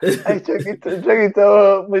 Check it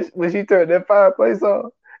out. When she turned that fireplace on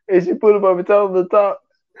and she put him up and told him to talk.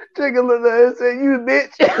 Check it look at her and say, "You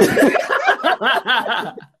bitch."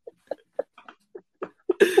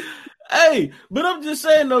 Hey, but I'm just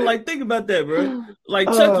saying though, like think about that, bro. Like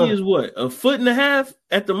Chucky is what, 1.5 feet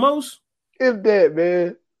at the most? If that,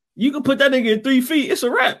 man. You can put that nigga in 3 feet. It's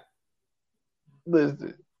a wrap.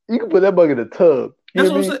 Listen, you can put that bug in a tub. That's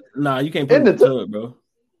what I'm saying. Nah, you can't put it in the tub, bro.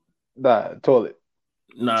 Nah, toilet.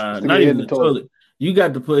 Nah, not even the toilet. You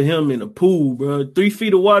got to put him in a pool, bro. 3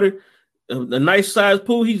 feet of water, a nice sized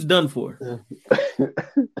pool. He's done for.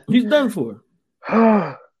 He's done for.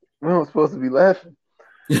 I'm supposed to be laughing.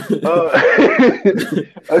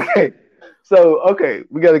 Okay, so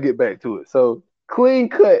we got to get back to it. So clean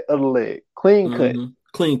cut of the leg, clean cut.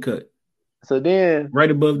 So then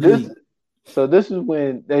right above the knee. So this is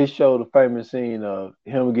when they show the famous scene of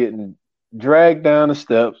him getting dragged down the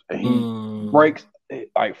steps and he breaks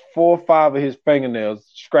like 4 or 5 of his fingernails,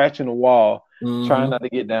 scratching the wall, trying not to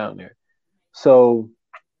get down there. So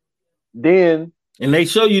then they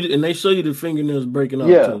show you the fingernails breaking off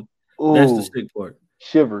too. Ooh, that's the sick part.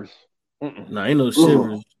 Shivers. Nah, ain't no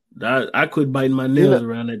shivers. I quit biting my nails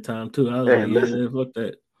around that time too. I was like, fuck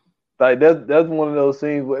that. Like that's one of those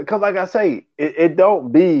scenes where, cause like I say, it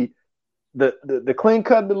don't be the clean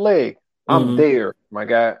cut of the leg. I'm there, my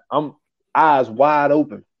guy. I'm eyes wide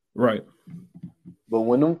open. Right. But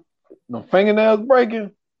when them fingernails breaking,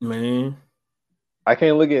 man, I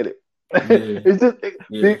can't look at it. Yeah. It's just,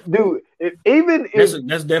 dude.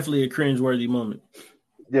 That's definitely a cringeworthy moment.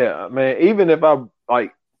 Yeah, man. Even if I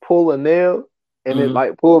like pull a nail and then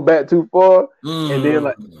like pull back too far, and then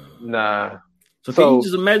like nah. So can you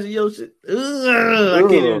just imagine your shit? I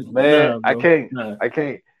can't, man. I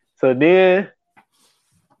can't. So then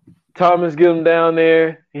Thomas get him down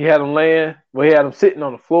there. He had him laying. Well, he had him sitting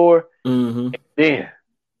on the floor. And then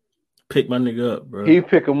pick my nigga up, bro. He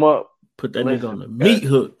pick him up. Put that nigga on the meat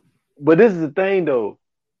hook. But this is the thing, though.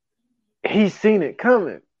 He seen it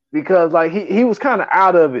coming because, like, he was kind of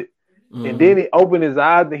out of it, and then he opened his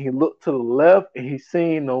eyes and he looked to the left and he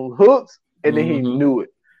seen those hooks, and then he knew it.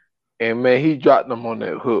 And man, he dropped them on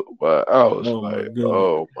that hook. But I was Oh my like, goodness.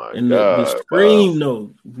 oh my And the God, bro. scream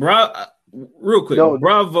though, real quick, No,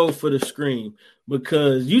 bravo for the scream,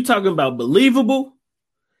 because you talking about believable.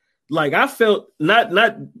 Like I felt not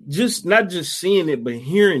just seeing it, but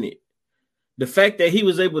hearing it. The fact that he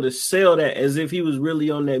was able to sell that as if he was really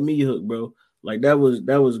on that meat hook, bro. Like that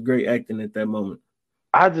was great acting at that moment.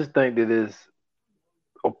 I just think that it's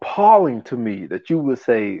appalling to me that you would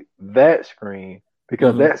say that scream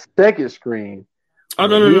because Mm-hmm. that second scream Oh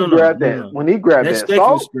when no. when he grabbed That that second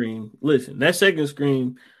salt. scream. Listen, that second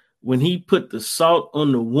scream when he put the salt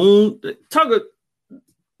on the wound.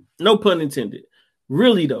 No pun intended.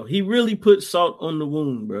 Really though, he really put salt on the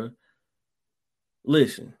wound, bro.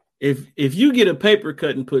 Listen, if you get a paper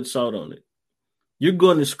cut and put salt on it, you're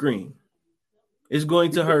going to scream. It's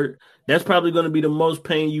going to hurt. That's probably going to be the most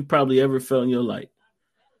pain you probably ever felt in your life.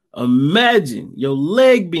 Imagine your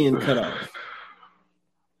leg being cut off.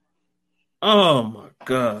 Oh my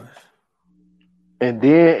gosh. And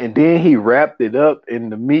then he wrapped it up in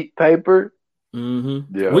the meat paper.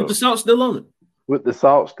 Mm-hmm. Yo, With the salt still on it. with the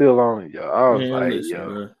salt still on it, yo. I was Man, like, listen,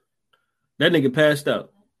 yo. bro. That nigga passed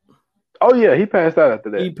out. Oh yeah, he passed out after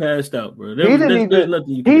that. He passed out, bro. There's nothing you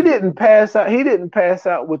can he do. didn't pass out. He didn't pass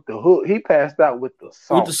out with the hook. He passed out with the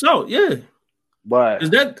salt. With the salt, yeah. But Is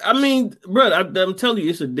that? I mean, bro, I'm telling you,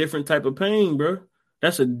 it's a different type of pain, bro.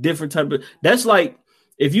 That's a different type of. That's like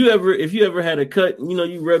if you ever had a cut,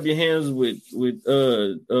 you rub your hands with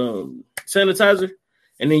sanitizer,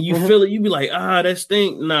 and then you feel it, you be like, that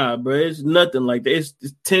stink. Nah, bro, it's nothing like that. It's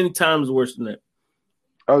 10 times worse than that.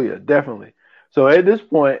 Oh yeah, definitely. So at this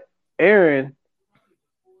point, Aaron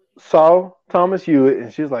saw Thomas Hewitt,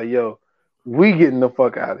 and she's like, "Yo, we getting the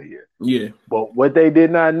fuck out of here." Yeah. But what they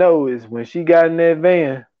did not know is when she got in that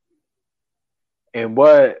van, and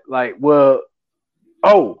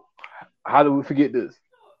how do we forget this?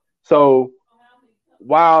 So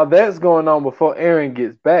while that's going on before Aaron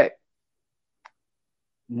gets back,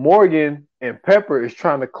 Morgan and Pepper is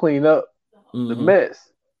trying to clean up the mess.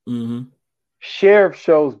 Mm-hmm. Sheriff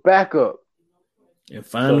shows back up and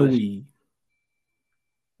find the weed.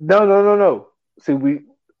 No. See, we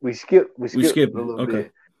skipped a little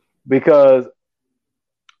bit because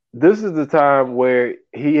this is the time where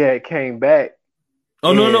he had came back.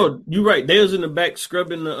 Oh no, you're right. They was in the back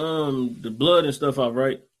scrubbing the blood and stuff off,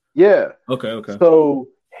 right? Yeah. Okay. So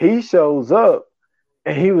he shows up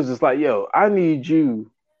and he was just like, "Yo, I need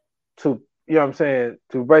you to,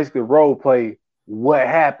 to basically role play what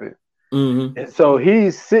happened." Mm-hmm. And so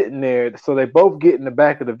he's sitting there. So they both get in the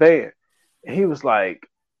back of the van, and he was like,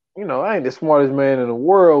 I ain't the smartest man in the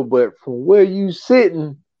world, but from where you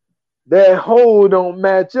sitting, that hole don't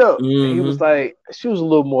match up. Mm-hmm. And he was like, she was a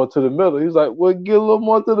little more to the middle. He was like, well, get a little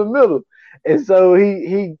more to the middle. And so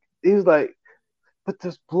he was like, but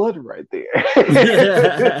there's blood right there.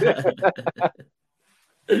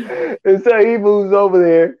 And so he moves over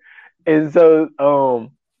there. And so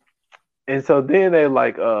then they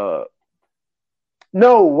like,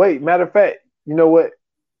 no, wait, matter of fact, you know what?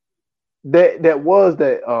 That was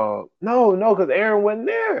that no, because Aaron wasn't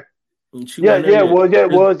there.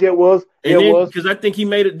 It was. Because I think he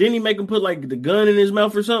made it. Didn't he make him put like the gun in his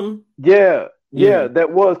mouth or something? Yeah,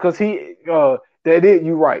 that was because he you're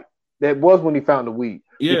right. That was when he found the weed.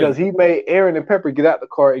 Yeah. Because he made Aaron and Pepper get out the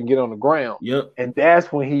car and get on the ground. Yep. And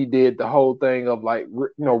that's when he did the whole thing of like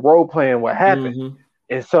role playing what happened. Mm-hmm.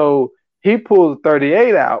 And so he pulled the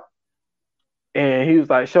 38 out and he was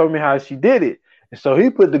like, show me how she did it. And so he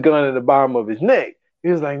put the gun in the bottom of his neck. He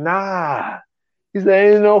was like, nah. He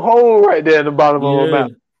said, ain't no hole right there in the bottom of her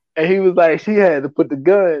mouth. And he was like, she had to put the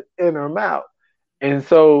gun in her mouth. And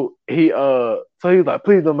so he was like,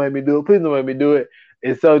 please don't make me do it. Please don't make me do it.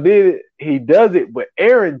 And so then he does it, but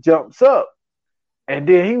Aaron jumps up. And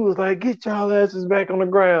then he was like, get y'all asses back on the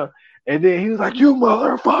ground. And then he was like, you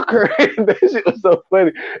motherfucker. And that shit was so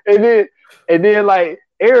funny. And then like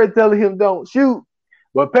Aaron telling him don't shoot.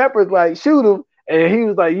 But Pepper's like, shoot him. And he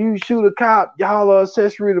was like, you shoot a cop, y'all are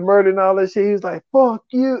accessory to murder and all that shit. He was like, fuck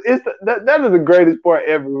you. That is the greatest part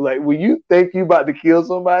ever. Like, when you think you about to kill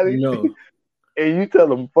somebody, no, and you tell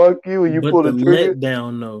them, fuck you, and you pull the trigger.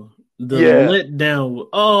 Letdown, though. Letdown.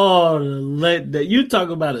 Oh, the letdown. You talk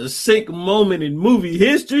about a sick moment in movie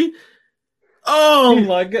history. Oh,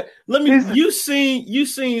 my God. You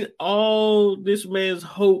seen all this man's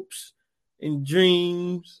hopes and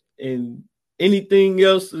dreams and anything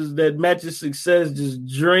else is that matches success just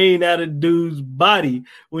drained out of dude's body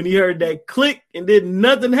when he heard that click and then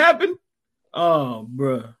nothing happened. Oh,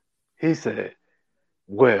 bruh. He said,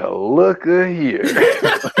 well, look here.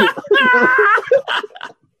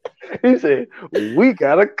 He said, we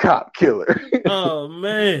got a cop killer. Oh,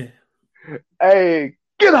 man. Hey,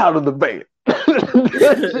 get out of the van.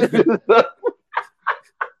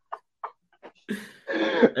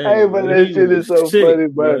 Hey, but Hey, that he shit is was so sick, funny,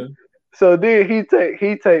 but bro. so then he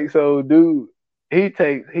takes so dude he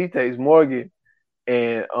takes Morgan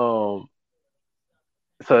and so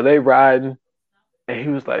they riding and he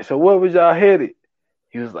was like, so where was y'all headed?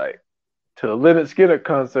 He was like, to a Leonard Skinner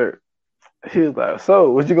concert. He was like,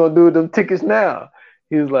 so what you gonna do with them tickets now?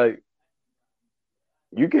 He was like,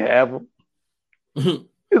 you can have them.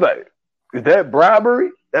 He's like, is that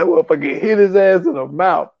bribery? That motherfucker hit his ass in the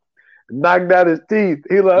mouth, knocked out his teeth.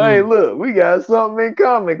 He like, hey, look, we got something in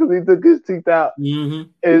common because he took his teeth out. Mm-hmm.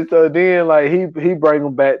 And so then, like, he bring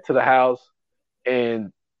him back to the house,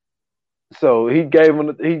 and so he gave him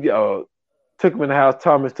took him in the house.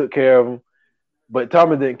 Thomas took care of him, but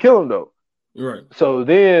Thomas didn't kill him though. Right. So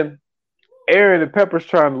then Aaron and Pepper's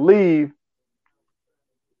trying to leave,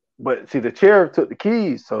 but see the sheriff took the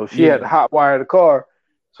keys, so she had to hotwire the car.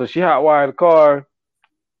 So she hotwired the car.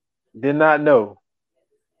 Did not know.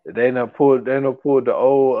 They done pulled the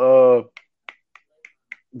old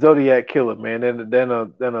Zodiac killer, man. Then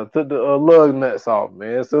took the lug nuts off,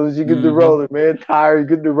 man. As soon as you get to rolling, man, tired,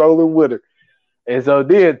 get to rolling with her. And so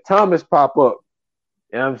then Thomas pop up.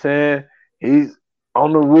 You know what I'm saying? He's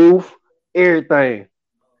on the roof, everything.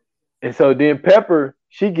 And so then Pepper,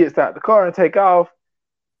 she gets out the car and take off.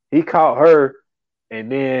 He caught her, and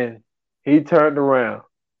then he turned around.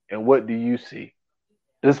 And what do you see?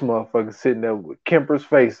 This motherfucker sitting there with Kemper's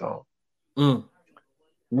face on.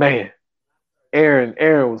 Man,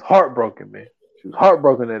 Aaron was heartbroken, man. She was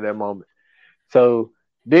heartbroken at that moment. So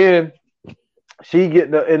then she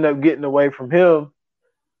end up getting away from him,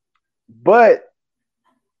 but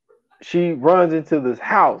she runs into this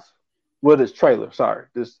house with this trailer. Sorry,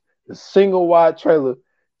 this single wide trailer.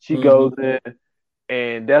 She goes in,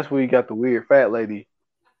 and that's where you got the weird fat lady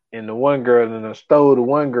and the one girl, and stole the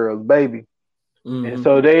one girl's baby. And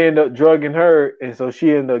so they end up drugging her, and so she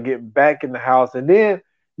ended up getting back in the house. And then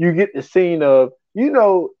you get the scene of,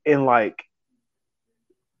 in like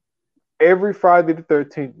every Friday the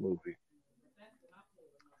 13th movie,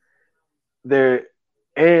 there,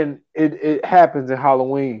 and it happens in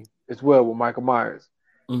Halloween as well with Michael Myers,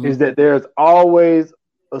 is that there's always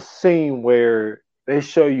a scene where they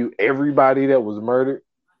show you everybody that was murdered.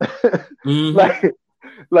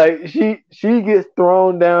 Like she gets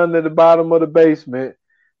thrown down to the bottom of the basement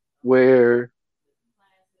where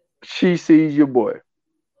she sees your boy.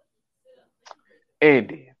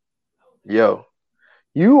 Andy, yo,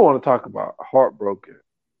 you want to talk about heartbroken.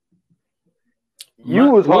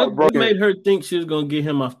 Was heartbroken. What made her think she was going to get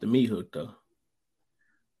him off the meat hook, though?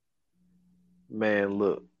 Man,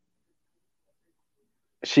 look.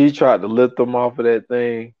 She tried to lift him off of that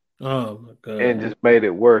thing. Oh, my God. And just made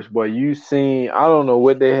it worse. Boy, I don't know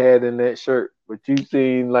what they had in that shirt, but you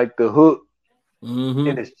seen like the hook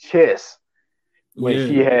in his chest when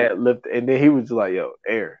she had lifted. And then he was like, yo,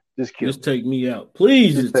 Aaron, just kill me. Just take me out.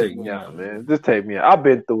 Please just take me out, man. Just take me out. I've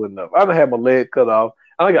been through enough. I done had my leg cut off.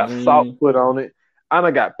 I got salt put on it. I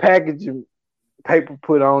done got packaging paper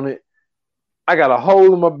put on it. I got a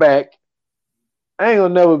hole in my back. I ain't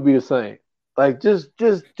gonna never be the same. Like, just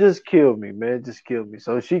kill me, man. Just kill me.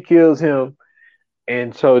 So she kills him.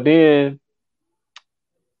 And so then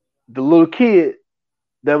the little kid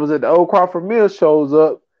that was at the old Crawford Mill shows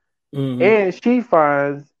up, and she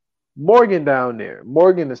finds Morgan down there.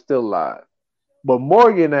 Morgan is still alive. But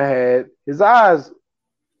Morgan had his eyes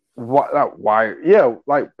wired. Yeah,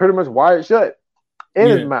 like pretty much wired shut in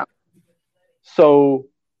his mouth. So.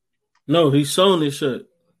 No, he's sewn it shut.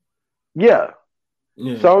 Yeah.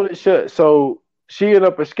 Sewn it shut. So she ended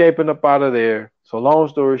up escaping up out of there. So long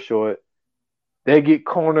story short, they get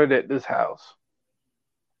cornered at this house.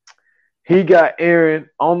 He got Aaron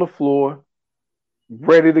on the floor,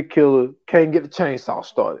 ready to kill her. Can't get the chainsaw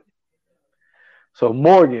started. So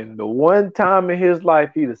Morgan, the one time in his life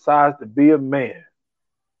he decides to be a man.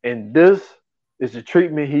 And this is the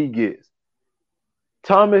treatment he gets.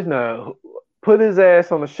 Thomas now put his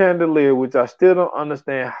ass on a chandelier, which I still don't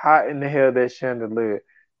understand how in the hell that chandelier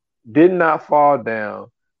did not fall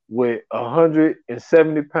down with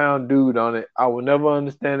 170-pound dude on it. I will never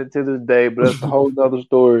understand it to this day, but that's a whole other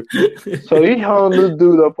story. So he hung this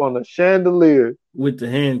dude up on a chandelier with the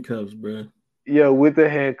handcuffs, bro. Yeah, with the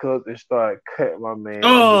handcuffs, and started cutting my man.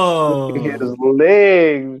 Oh, his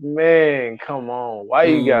legs, man. Come on, why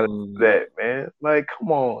you gotta do that, man? Like,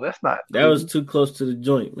 come on, that's not. That was too close to the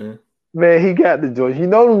joint, man. Man, he got the joints. You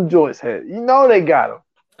know them joints had. You know they got them.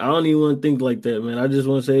 I don't even want to think like that, man. I just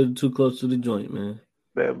want to say it's too close to the joint, man.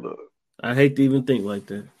 Man, look. I hate to even think like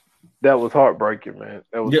that. That was heartbreaking, man.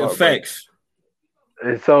 That was facts.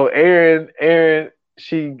 And so Aaron,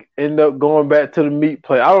 she ended up going back to the meat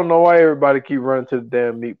place. I don't know why everybody keep running to the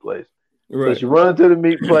damn meat place. Right. So she runs to the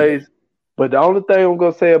meat place. But the only thing I'm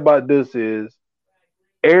gonna say about this is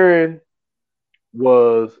Aaron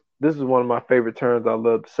was. This is one of my favorite terms I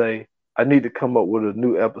love to say. I need to come up with a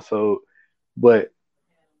new episode, but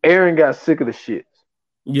Aaron got sick of the shits.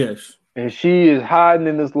 Yes. And she is hiding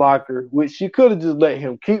in this locker, which she could have just let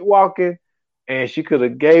him keep walking, and she could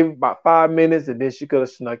have gave about 5 minutes, and then she could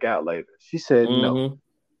have snuck out later. She said no.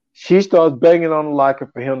 She starts banging on the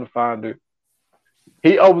locker for him to find her.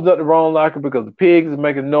 He opens up the wrong locker because the pigs is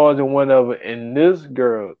making noise in one of it, and this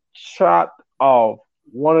girl chopped off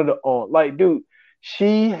one of the arms. Like, dude,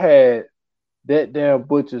 she had that damn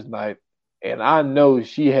butcher's knife, and I know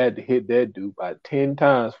she had to hit that dude about 10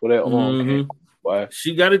 times for that arm came. Boy.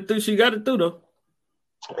 She got it through though.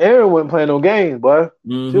 Aaron wasn't playing no games, boy.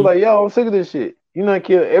 Mm-hmm. She was like, yo, I'm sick of this shit. You know,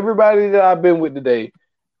 kill everybody that I've been with today.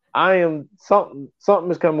 I am something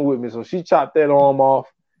is coming with me. So she chopped that arm off.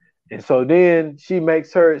 And so then she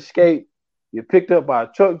makes her escape. Get picked up by a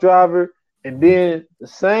truck driver. And then the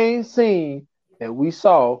same scene that we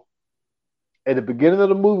saw at the beginning of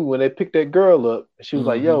the movie when they picked that girl up, and she was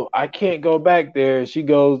like, yo, I can't go back there. And she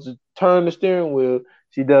goes to turn the steering wheel.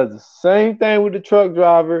 She does the same thing with the truck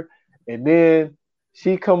driver. And then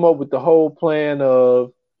she come up with the whole plan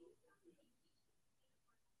of,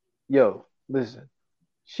 yo, listen,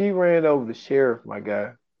 she ran over the sheriff, my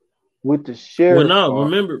guy, with the sheriff. Well, no,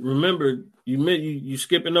 remember, you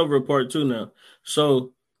skipping over a part two now.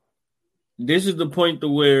 So this is the point to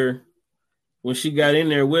where when she got in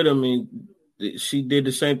there with him and she did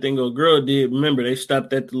the same thing a girl did. Remember, they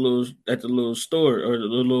stopped at the little store or the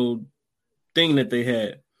little thing that they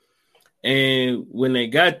had. And when they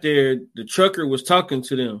got there, the trucker was talking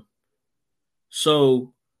to them.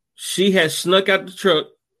 So she had snuck out the truck.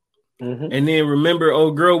 And then remember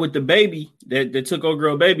old girl with the baby that took old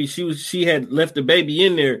girl baby, she had left the baby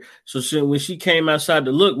in there. So when she came outside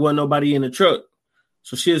to look, wasn't nobody in the truck.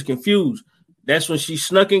 So she was confused. That's when she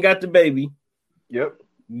snuck and got the baby. Yep.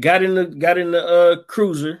 Got in the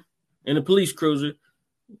cruiser, in the police cruiser,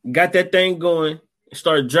 got that thing going, and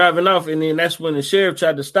started driving off. And then that's when the sheriff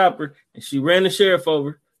tried to stop her, and she ran the sheriff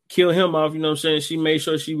over, killed him off. You know what I'm saying? She made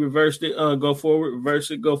sure she reversed it, go forward, reverse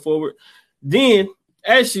it, go forward. Then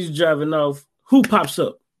as she's driving off, who pops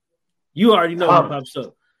up? You already know who pops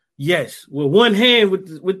up. Yes, with one hand with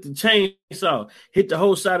the chainsaw, hit the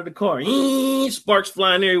whole side of the car. Sparks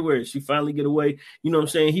flying everywhere. She finally get away. You know what I'm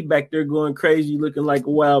saying? He back there going crazy, looking like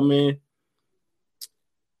a wild man.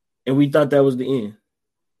 And we thought that was the end.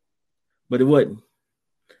 But it wasn't.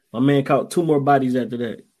 My man caught 2 more bodies after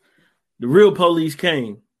that. The real police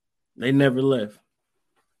came. They never left.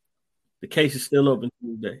 The case is still open to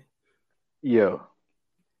this day. Yeah.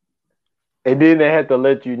 And then they had to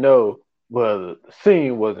let you know, well, the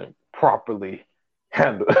scene wasn't properly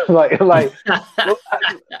handled. like, why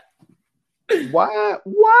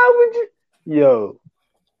would you? Yo,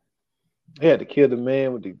 they had to kill the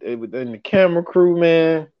man with the camera crew,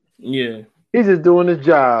 man. Yeah, he's just doing his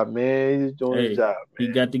job, man. He's just doing his job. Man.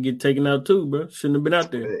 He got to get taken out too, bro. Shouldn't have been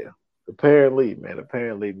out there. Yeah. Apparently, man.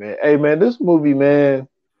 Hey, man, this movie, man,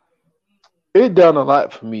 it done a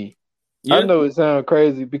lot for me. Yeah. I know it sounds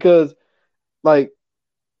crazy because, like,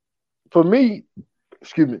 for me,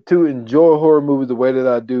 to enjoy horror movies the way that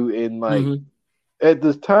I do, and like at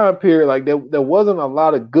this time period, like there wasn't a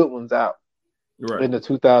lot of good ones out in the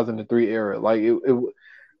 2003 era. Like it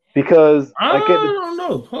because I don't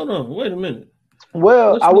know. Hold on, wait a minute.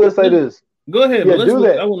 Well, I will say this. Go ahead. Yeah, do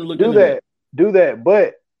that. I want to look at do that.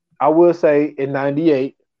 But I will say in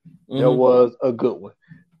 '98 there was a good one.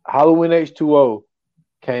 Halloween H2O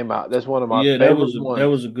came out. That's one of my favorite ones. That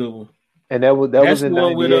was a good one. And that was in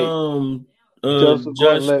 '98. Joseph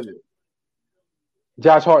Gordon-Levitt.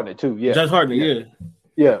 Josh Hartnett too. Yeah. Josh Hartnett.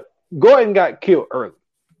 Yeah. Gordon got killed early.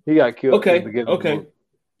 He got killed. Okay.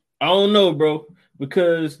 I don't know, bro,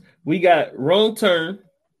 because we got Wrong Turn.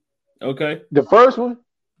 Okay. The first one.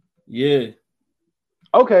 Yeah.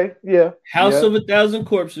 Okay. Yeah. House of 1,000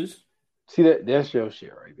 Corpses. See that's your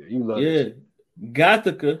shit right there. You love it. Yeah.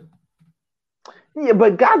 Gothica. Yeah,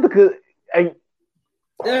 but Gothica ain't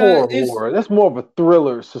horror. That's more of a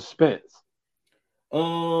thriller suspense.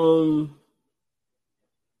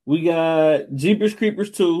 We got Jeepers Creepers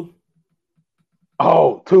 2.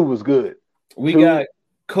 Oh, 2 was good. We got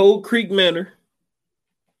Cold Creek Manor.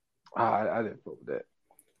 I didn't fuck with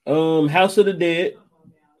that. House of the Dead.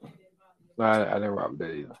 I didn't rock with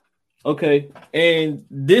that either. Okay, and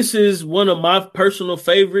this is one of my personal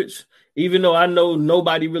favorites, even though I know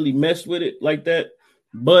nobody really messed with it like that.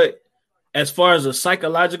 But as far as a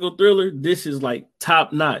psychological thriller, this is like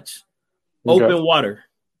top notch. Okay. Open Water.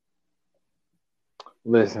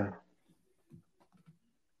 Listen,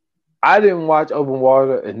 I didn't watch Open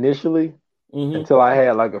Water initially until I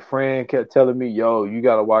had like a friend kept telling me, "Yo, you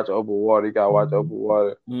gotta watch Open Water. You gotta watch Open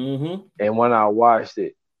Water." And when I watched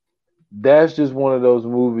it, that's just one of those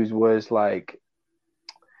movies where it's like,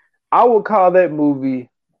 I would call that movie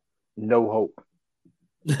no hope.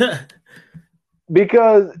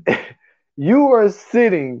 Because you are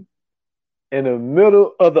sitting in the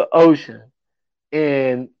middle of the ocean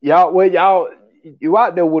and you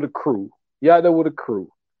out there with a crew. You're out there with a crew.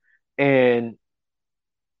 And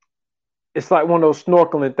it's like one of those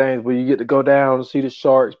snorkeling things where you get to go down and see the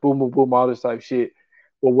sharks, boom, boom, boom, all this type shit.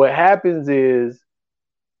 But what happens is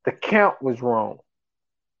the count was wrong.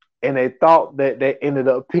 And they thought that they ended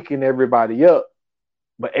up picking everybody up,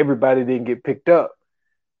 but everybody didn't get picked up.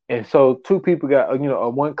 And so two people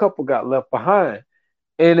one couple got left behind.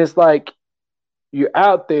 And it's like you're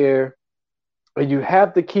out there and you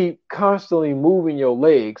have to keep constantly moving your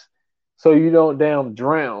legs so you don't damn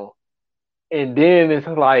drown. And then it's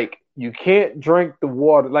like you can't drink the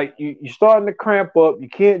water. Like you're starting to cramp up. You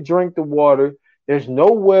can't drink the water. There's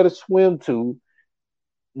nowhere to swim to.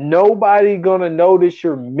 Nobody gonna notice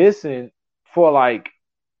you're missing for like,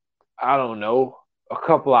 I don't know, a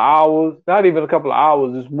couple of hours. Not even a couple of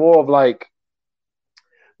hours. It's more of like,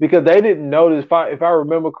 because they didn't notice, if I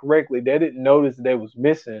remember correctly, they didn't notice they was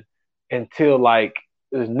missing until like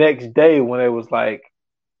the next day when it was like,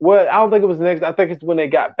 well, I don't think it was next. I think it's when they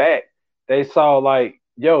got back. They saw like,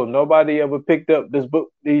 yo, nobody ever picked up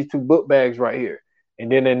these two book bags right here. And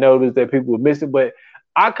then they noticed that people were missing. But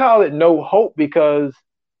I call it no hope because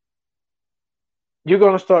you're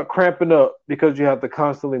going to start cramping up because you have to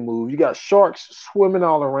constantly move. You got sharks swimming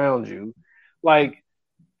all around you. Like,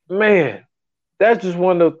 man, that's just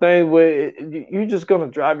one of those things where you're just going to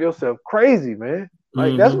drive yourself crazy, man.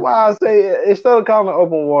 Like, that's why I say instead of calling it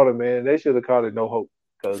Open Water, man, they should have called it No Hope.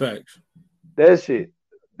 Facts. That shit,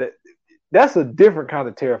 that's a different kind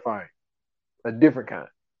of terrifying. A different kind.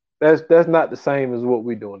 That's not the same as what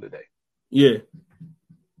we're doing today. Yeah.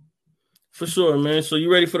 For sure, man. So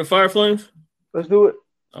you ready for the Fire Flames? Let's do it.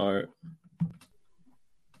 All right.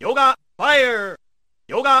 Yoga Fire.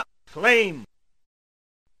 Yoga Flame.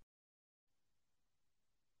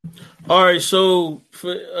 All right, so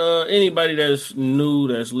for anybody that's new,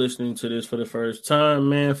 that's listening to this for the first time,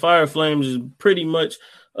 man, Fire Flames is pretty much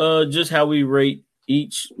just how we rate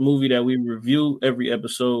each movie that we review every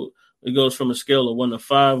episode. It goes from a scale of 1 to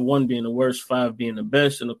 5, 1 being the worst, 5 being the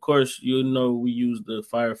best. And of course, you know we use the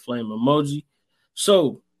Fire Flame emoji.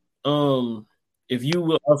 So if you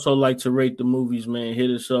would also like to rate the movies, man, hit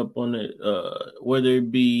us up on it, whether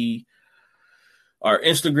it be our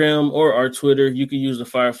Instagram or our Twitter. You can use the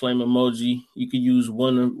Fire Flame emoji. You can use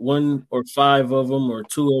one or 5 of them, or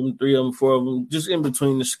 2 of them, 3 of them, 4 of them, just in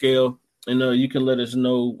between the scale. And you can let us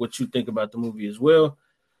know what you think about the movie as well.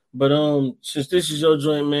 But since this is your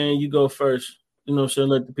joint, man, you go first. You know, so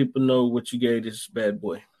let the people know what you gave this bad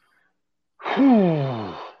boy.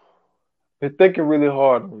 Been thinking really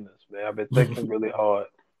hard on this, man. I've been thinking really hard.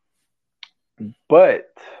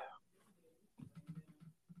 But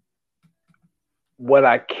what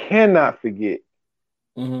I cannot forget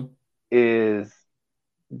is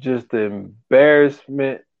just the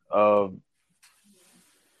embarrassment of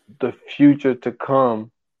the future to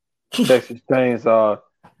come. Texas Chainsaw.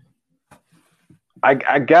 I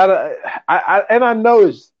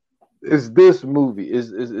know it's this movie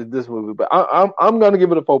is this movie, but I'm gonna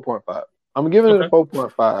give it a 4.5. I'm giving it a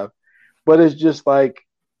 4.5, but it's just like,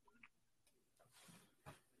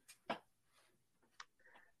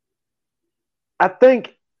 I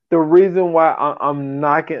think the reason why I'm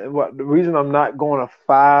not going a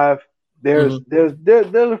 5. There's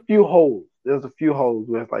a few holes. There's a few holes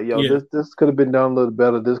where it's like, yo, this could have been done a little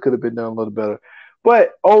better. This could have been done a little better.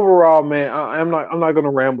 But overall, man, I'm not going to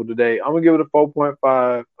ramble today. I'm going to give it a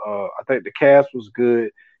 4.5. I think the cast was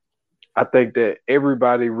good. I think that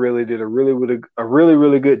everybody really did a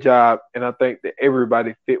really good job, and I think that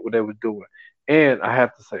everybody fit what they were doing. And I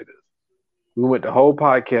have to say this: we went the whole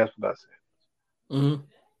podcast without saying this.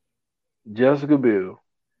 Jessica Biel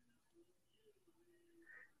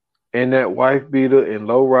and that wife beater and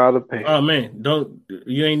low rider pants. Oh man,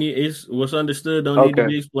 it's what's understood don't need to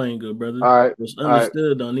be explained, good brother. All right. What's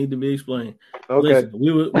understood don't need to be explained. Okay.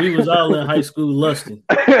 Listen, we was all in high school lusting.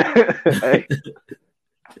 Hey.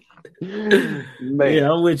 Man.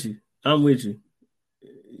 Yeah, I'm with you.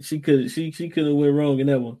 She could have went wrong in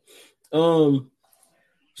that one.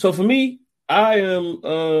 So for me, I'm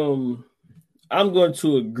going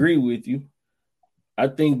to agree with you. I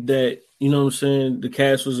think that You know what I'm saying? The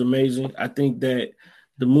cast was amazing. I think that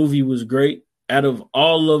the movie was great. Out of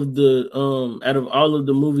all of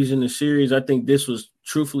the movies in the series, I think this was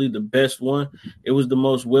truthfully the best one. It was the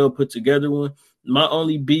most well put together one. My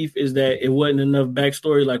only beef is that it wasn't enough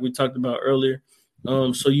backstory, like we talked about earlier.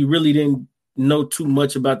 So you really didn't know too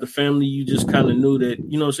much about the family. You just kind of knew that,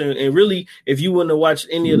 you know what I'm saying? And really, if you wouldn't have watched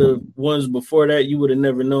any of the ones before that, you would have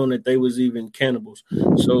never known that they was even cannibals.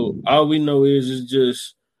 So all we know is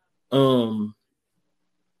just some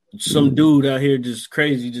dude out here just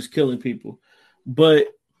crazy, just killing people. But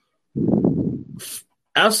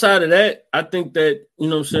outside of that, I think that, you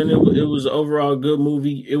know what I'm saying, it was an overall good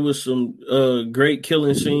movie. It was some great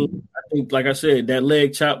killing scenes. I think, like I said, that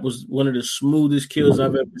leg chop was one of the smoothest kills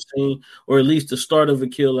I've ever seen, or at least the start of a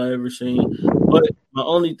kill I ever seen. But my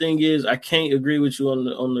only thing is I can't agree with you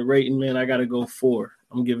on the rating, man. I gotta go 4.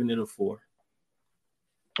 I'm giving it a 4.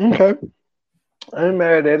 Okay. I ain't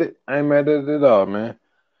mad at it. I ain't mad at it at all, man.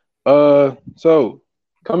 So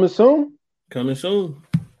coming soon? Coming soon.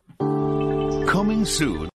 Coming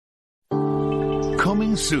soon.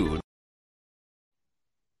 Coming soon.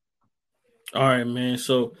 All right, man.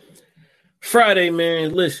 So Friday,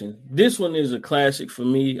 man, listen, this one is a classic for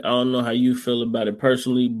me. I don't know how you feel about it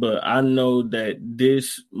personally, but I know that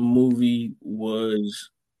this movie was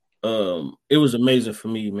it was amazing for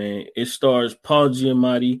me, man. It stars Paul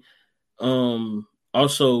Giamatti,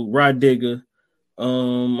 also Rod Digger.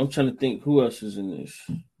 I'm trying to think who else is in this.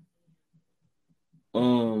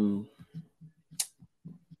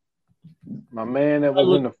 My man that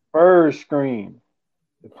was in the first screen.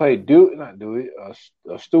 They played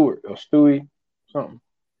Stewart or Stewie, something.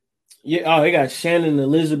 Yeah, they got Shannon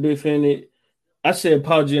Elizabeth in it. I said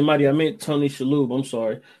Paul Giamatti. I meant Tony Shalhoub. I'm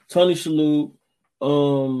sorry. Tony Shalhoub,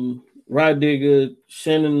 Rod Digger,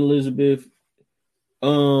 Shannon Elizabeth,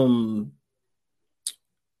 David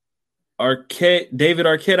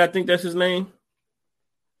Arquette, I think that's his name.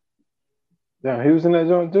 Yeah, he was in that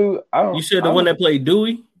joint too. You said the one that played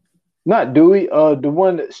Dewey? Not Dewey. The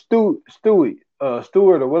one that Stewie,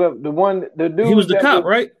 Stewart or whatever. The dude. He was the cop,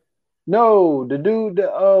 right? No, the dude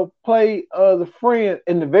that played the friend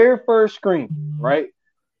in the very first screen, right?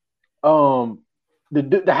 The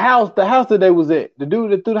house that they was at. The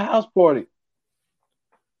dude that threw the house party.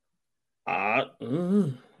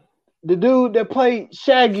 The dude that played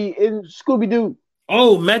Shaggy in Scooby Doo.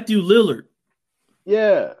 Oh, Matthew Lillard.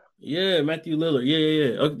 Yeah. Yeah, Matthew Lillard.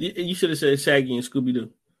 Yeah. Okay, you should have said Shaggy and Scooby Doo.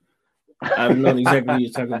 I've known exactly what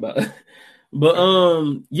you're talking about. But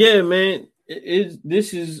yeah, man.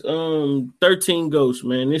 This is 13 Ghosts,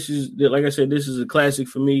 man. This is, like I said, this is a classic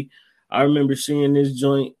for me. I remember seeing this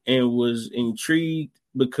joint and was intrigued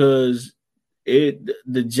because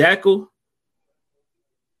the jackal.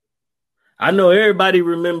 I know everybody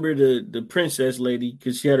remember the princess lady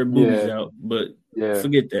because she had her boobies out, but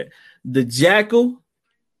forget that. The jackal,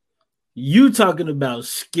 you talking about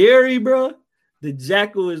scary, bro? The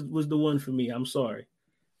jackal was the one for me. I'm sorry,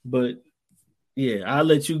 but. Yeah, I'll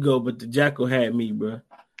let you go, but the jackal had me, bro.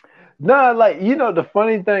 Nah, like, you know, the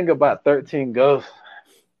funny thing about 13 Ghosts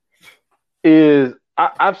is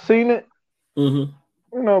I've seen it, you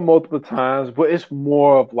know, multiple times, but it's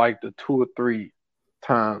more of like the 2 or 3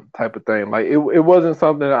 time type of thing. Like, it wasn't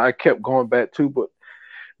something that I kept going back to,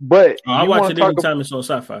 but I watch it anytime it's on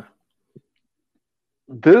Sci-Fi.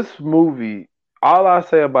 This movie, all I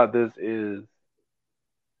say about this is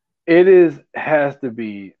has to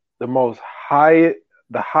be the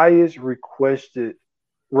highest requested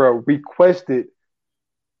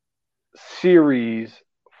series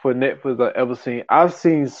for Netflix I've ever seen. I've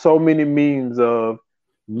seen so many memes of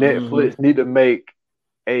Netflix need to make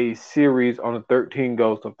a series on the 13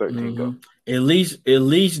 Ghosts of 13 Ghosts. At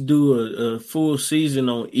least do a full season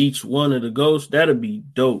on each one of the ghosts. That'd be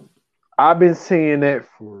dope. I've been seeing that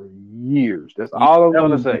for years. That's all I'm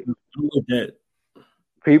gonna say. With that.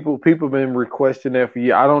 People been requesting that for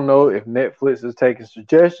years. I don't know if Netflix is taking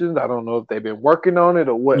suggestions. I don't know if they've been working on it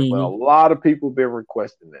or what, but a lot of people been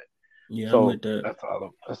requesting that. Yeah, so I'm with that.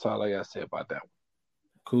 That's all I gotta say about that one.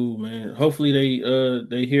 Cool, man. Hopefully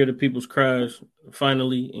they hear the people's cries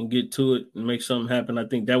finally and get to it and make something happen. I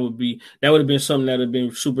think that would have been something that would have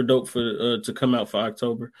been super dope for to come out for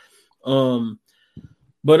October.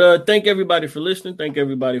 But thank everybody for listening. Thank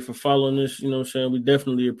everybody for following us. You know what I'm saying? We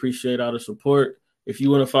definitely appreciate all the support. If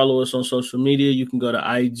you want to follow us on social media, you can go to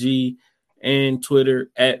IG and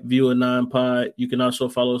Twitter at View9Pod. You can also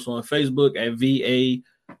follow us on Facebook at V.A.Pod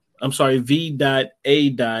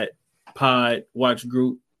Watch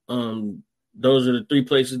Group. Those are the 3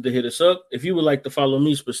 places to hit us up. If you would like to follow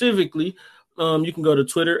me specifically, You can go to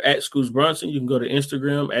Twitter at Scoots Bronson. You can go to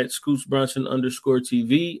Instagram at Scoots Bronson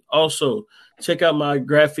 _TV. Also, check out my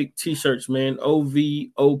graphic t-shirts, man.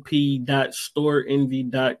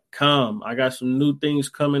 ovop.storeenvy.com. I got some new things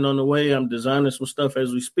coming on the way. I'm designing some stuff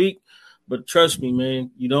as we speak. But trust me,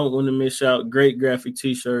 man, you don't want to miss out. Great graphic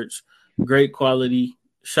t-shirts, great quality.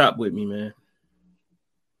 Shop with me, man.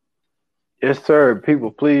 Yes, sir. People,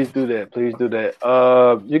 please do that. Please do that.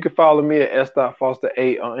 You can follow me at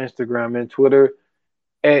s.foster8 on Instagram and Twitter,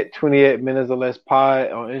 at 28 minutes or less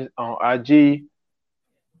pod on IG,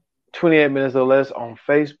 28 minutes or less on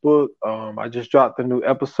Facebook. I just dropped a new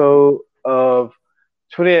episode of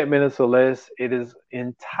 28 minutes or less. It is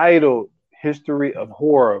entitled History of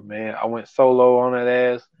Horror, man. I went solo on that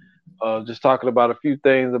ass. Just talking about a few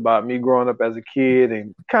things about me growing up as a kid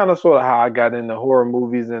and kind of sort of how I got into horror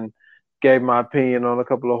movies and gave my opinion on a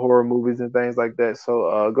couple of horror movies and things like that.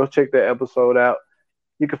 So go check that episode out.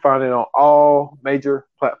 You can find it on all major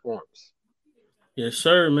platforms. Yes,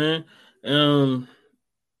 sir, man. And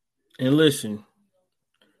listen,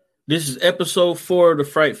 this is episode 4 of the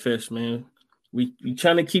Fright Fest, man. We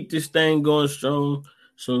trying to keep this thing going strong.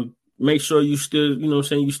 So make sure you still,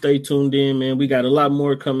 you stay tuned in, man. We got a lot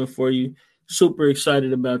more coming for you. Super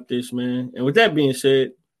excited about this, man. And with that being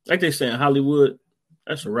said, like they say in Hollywood,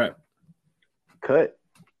 that's a wrap. Cut.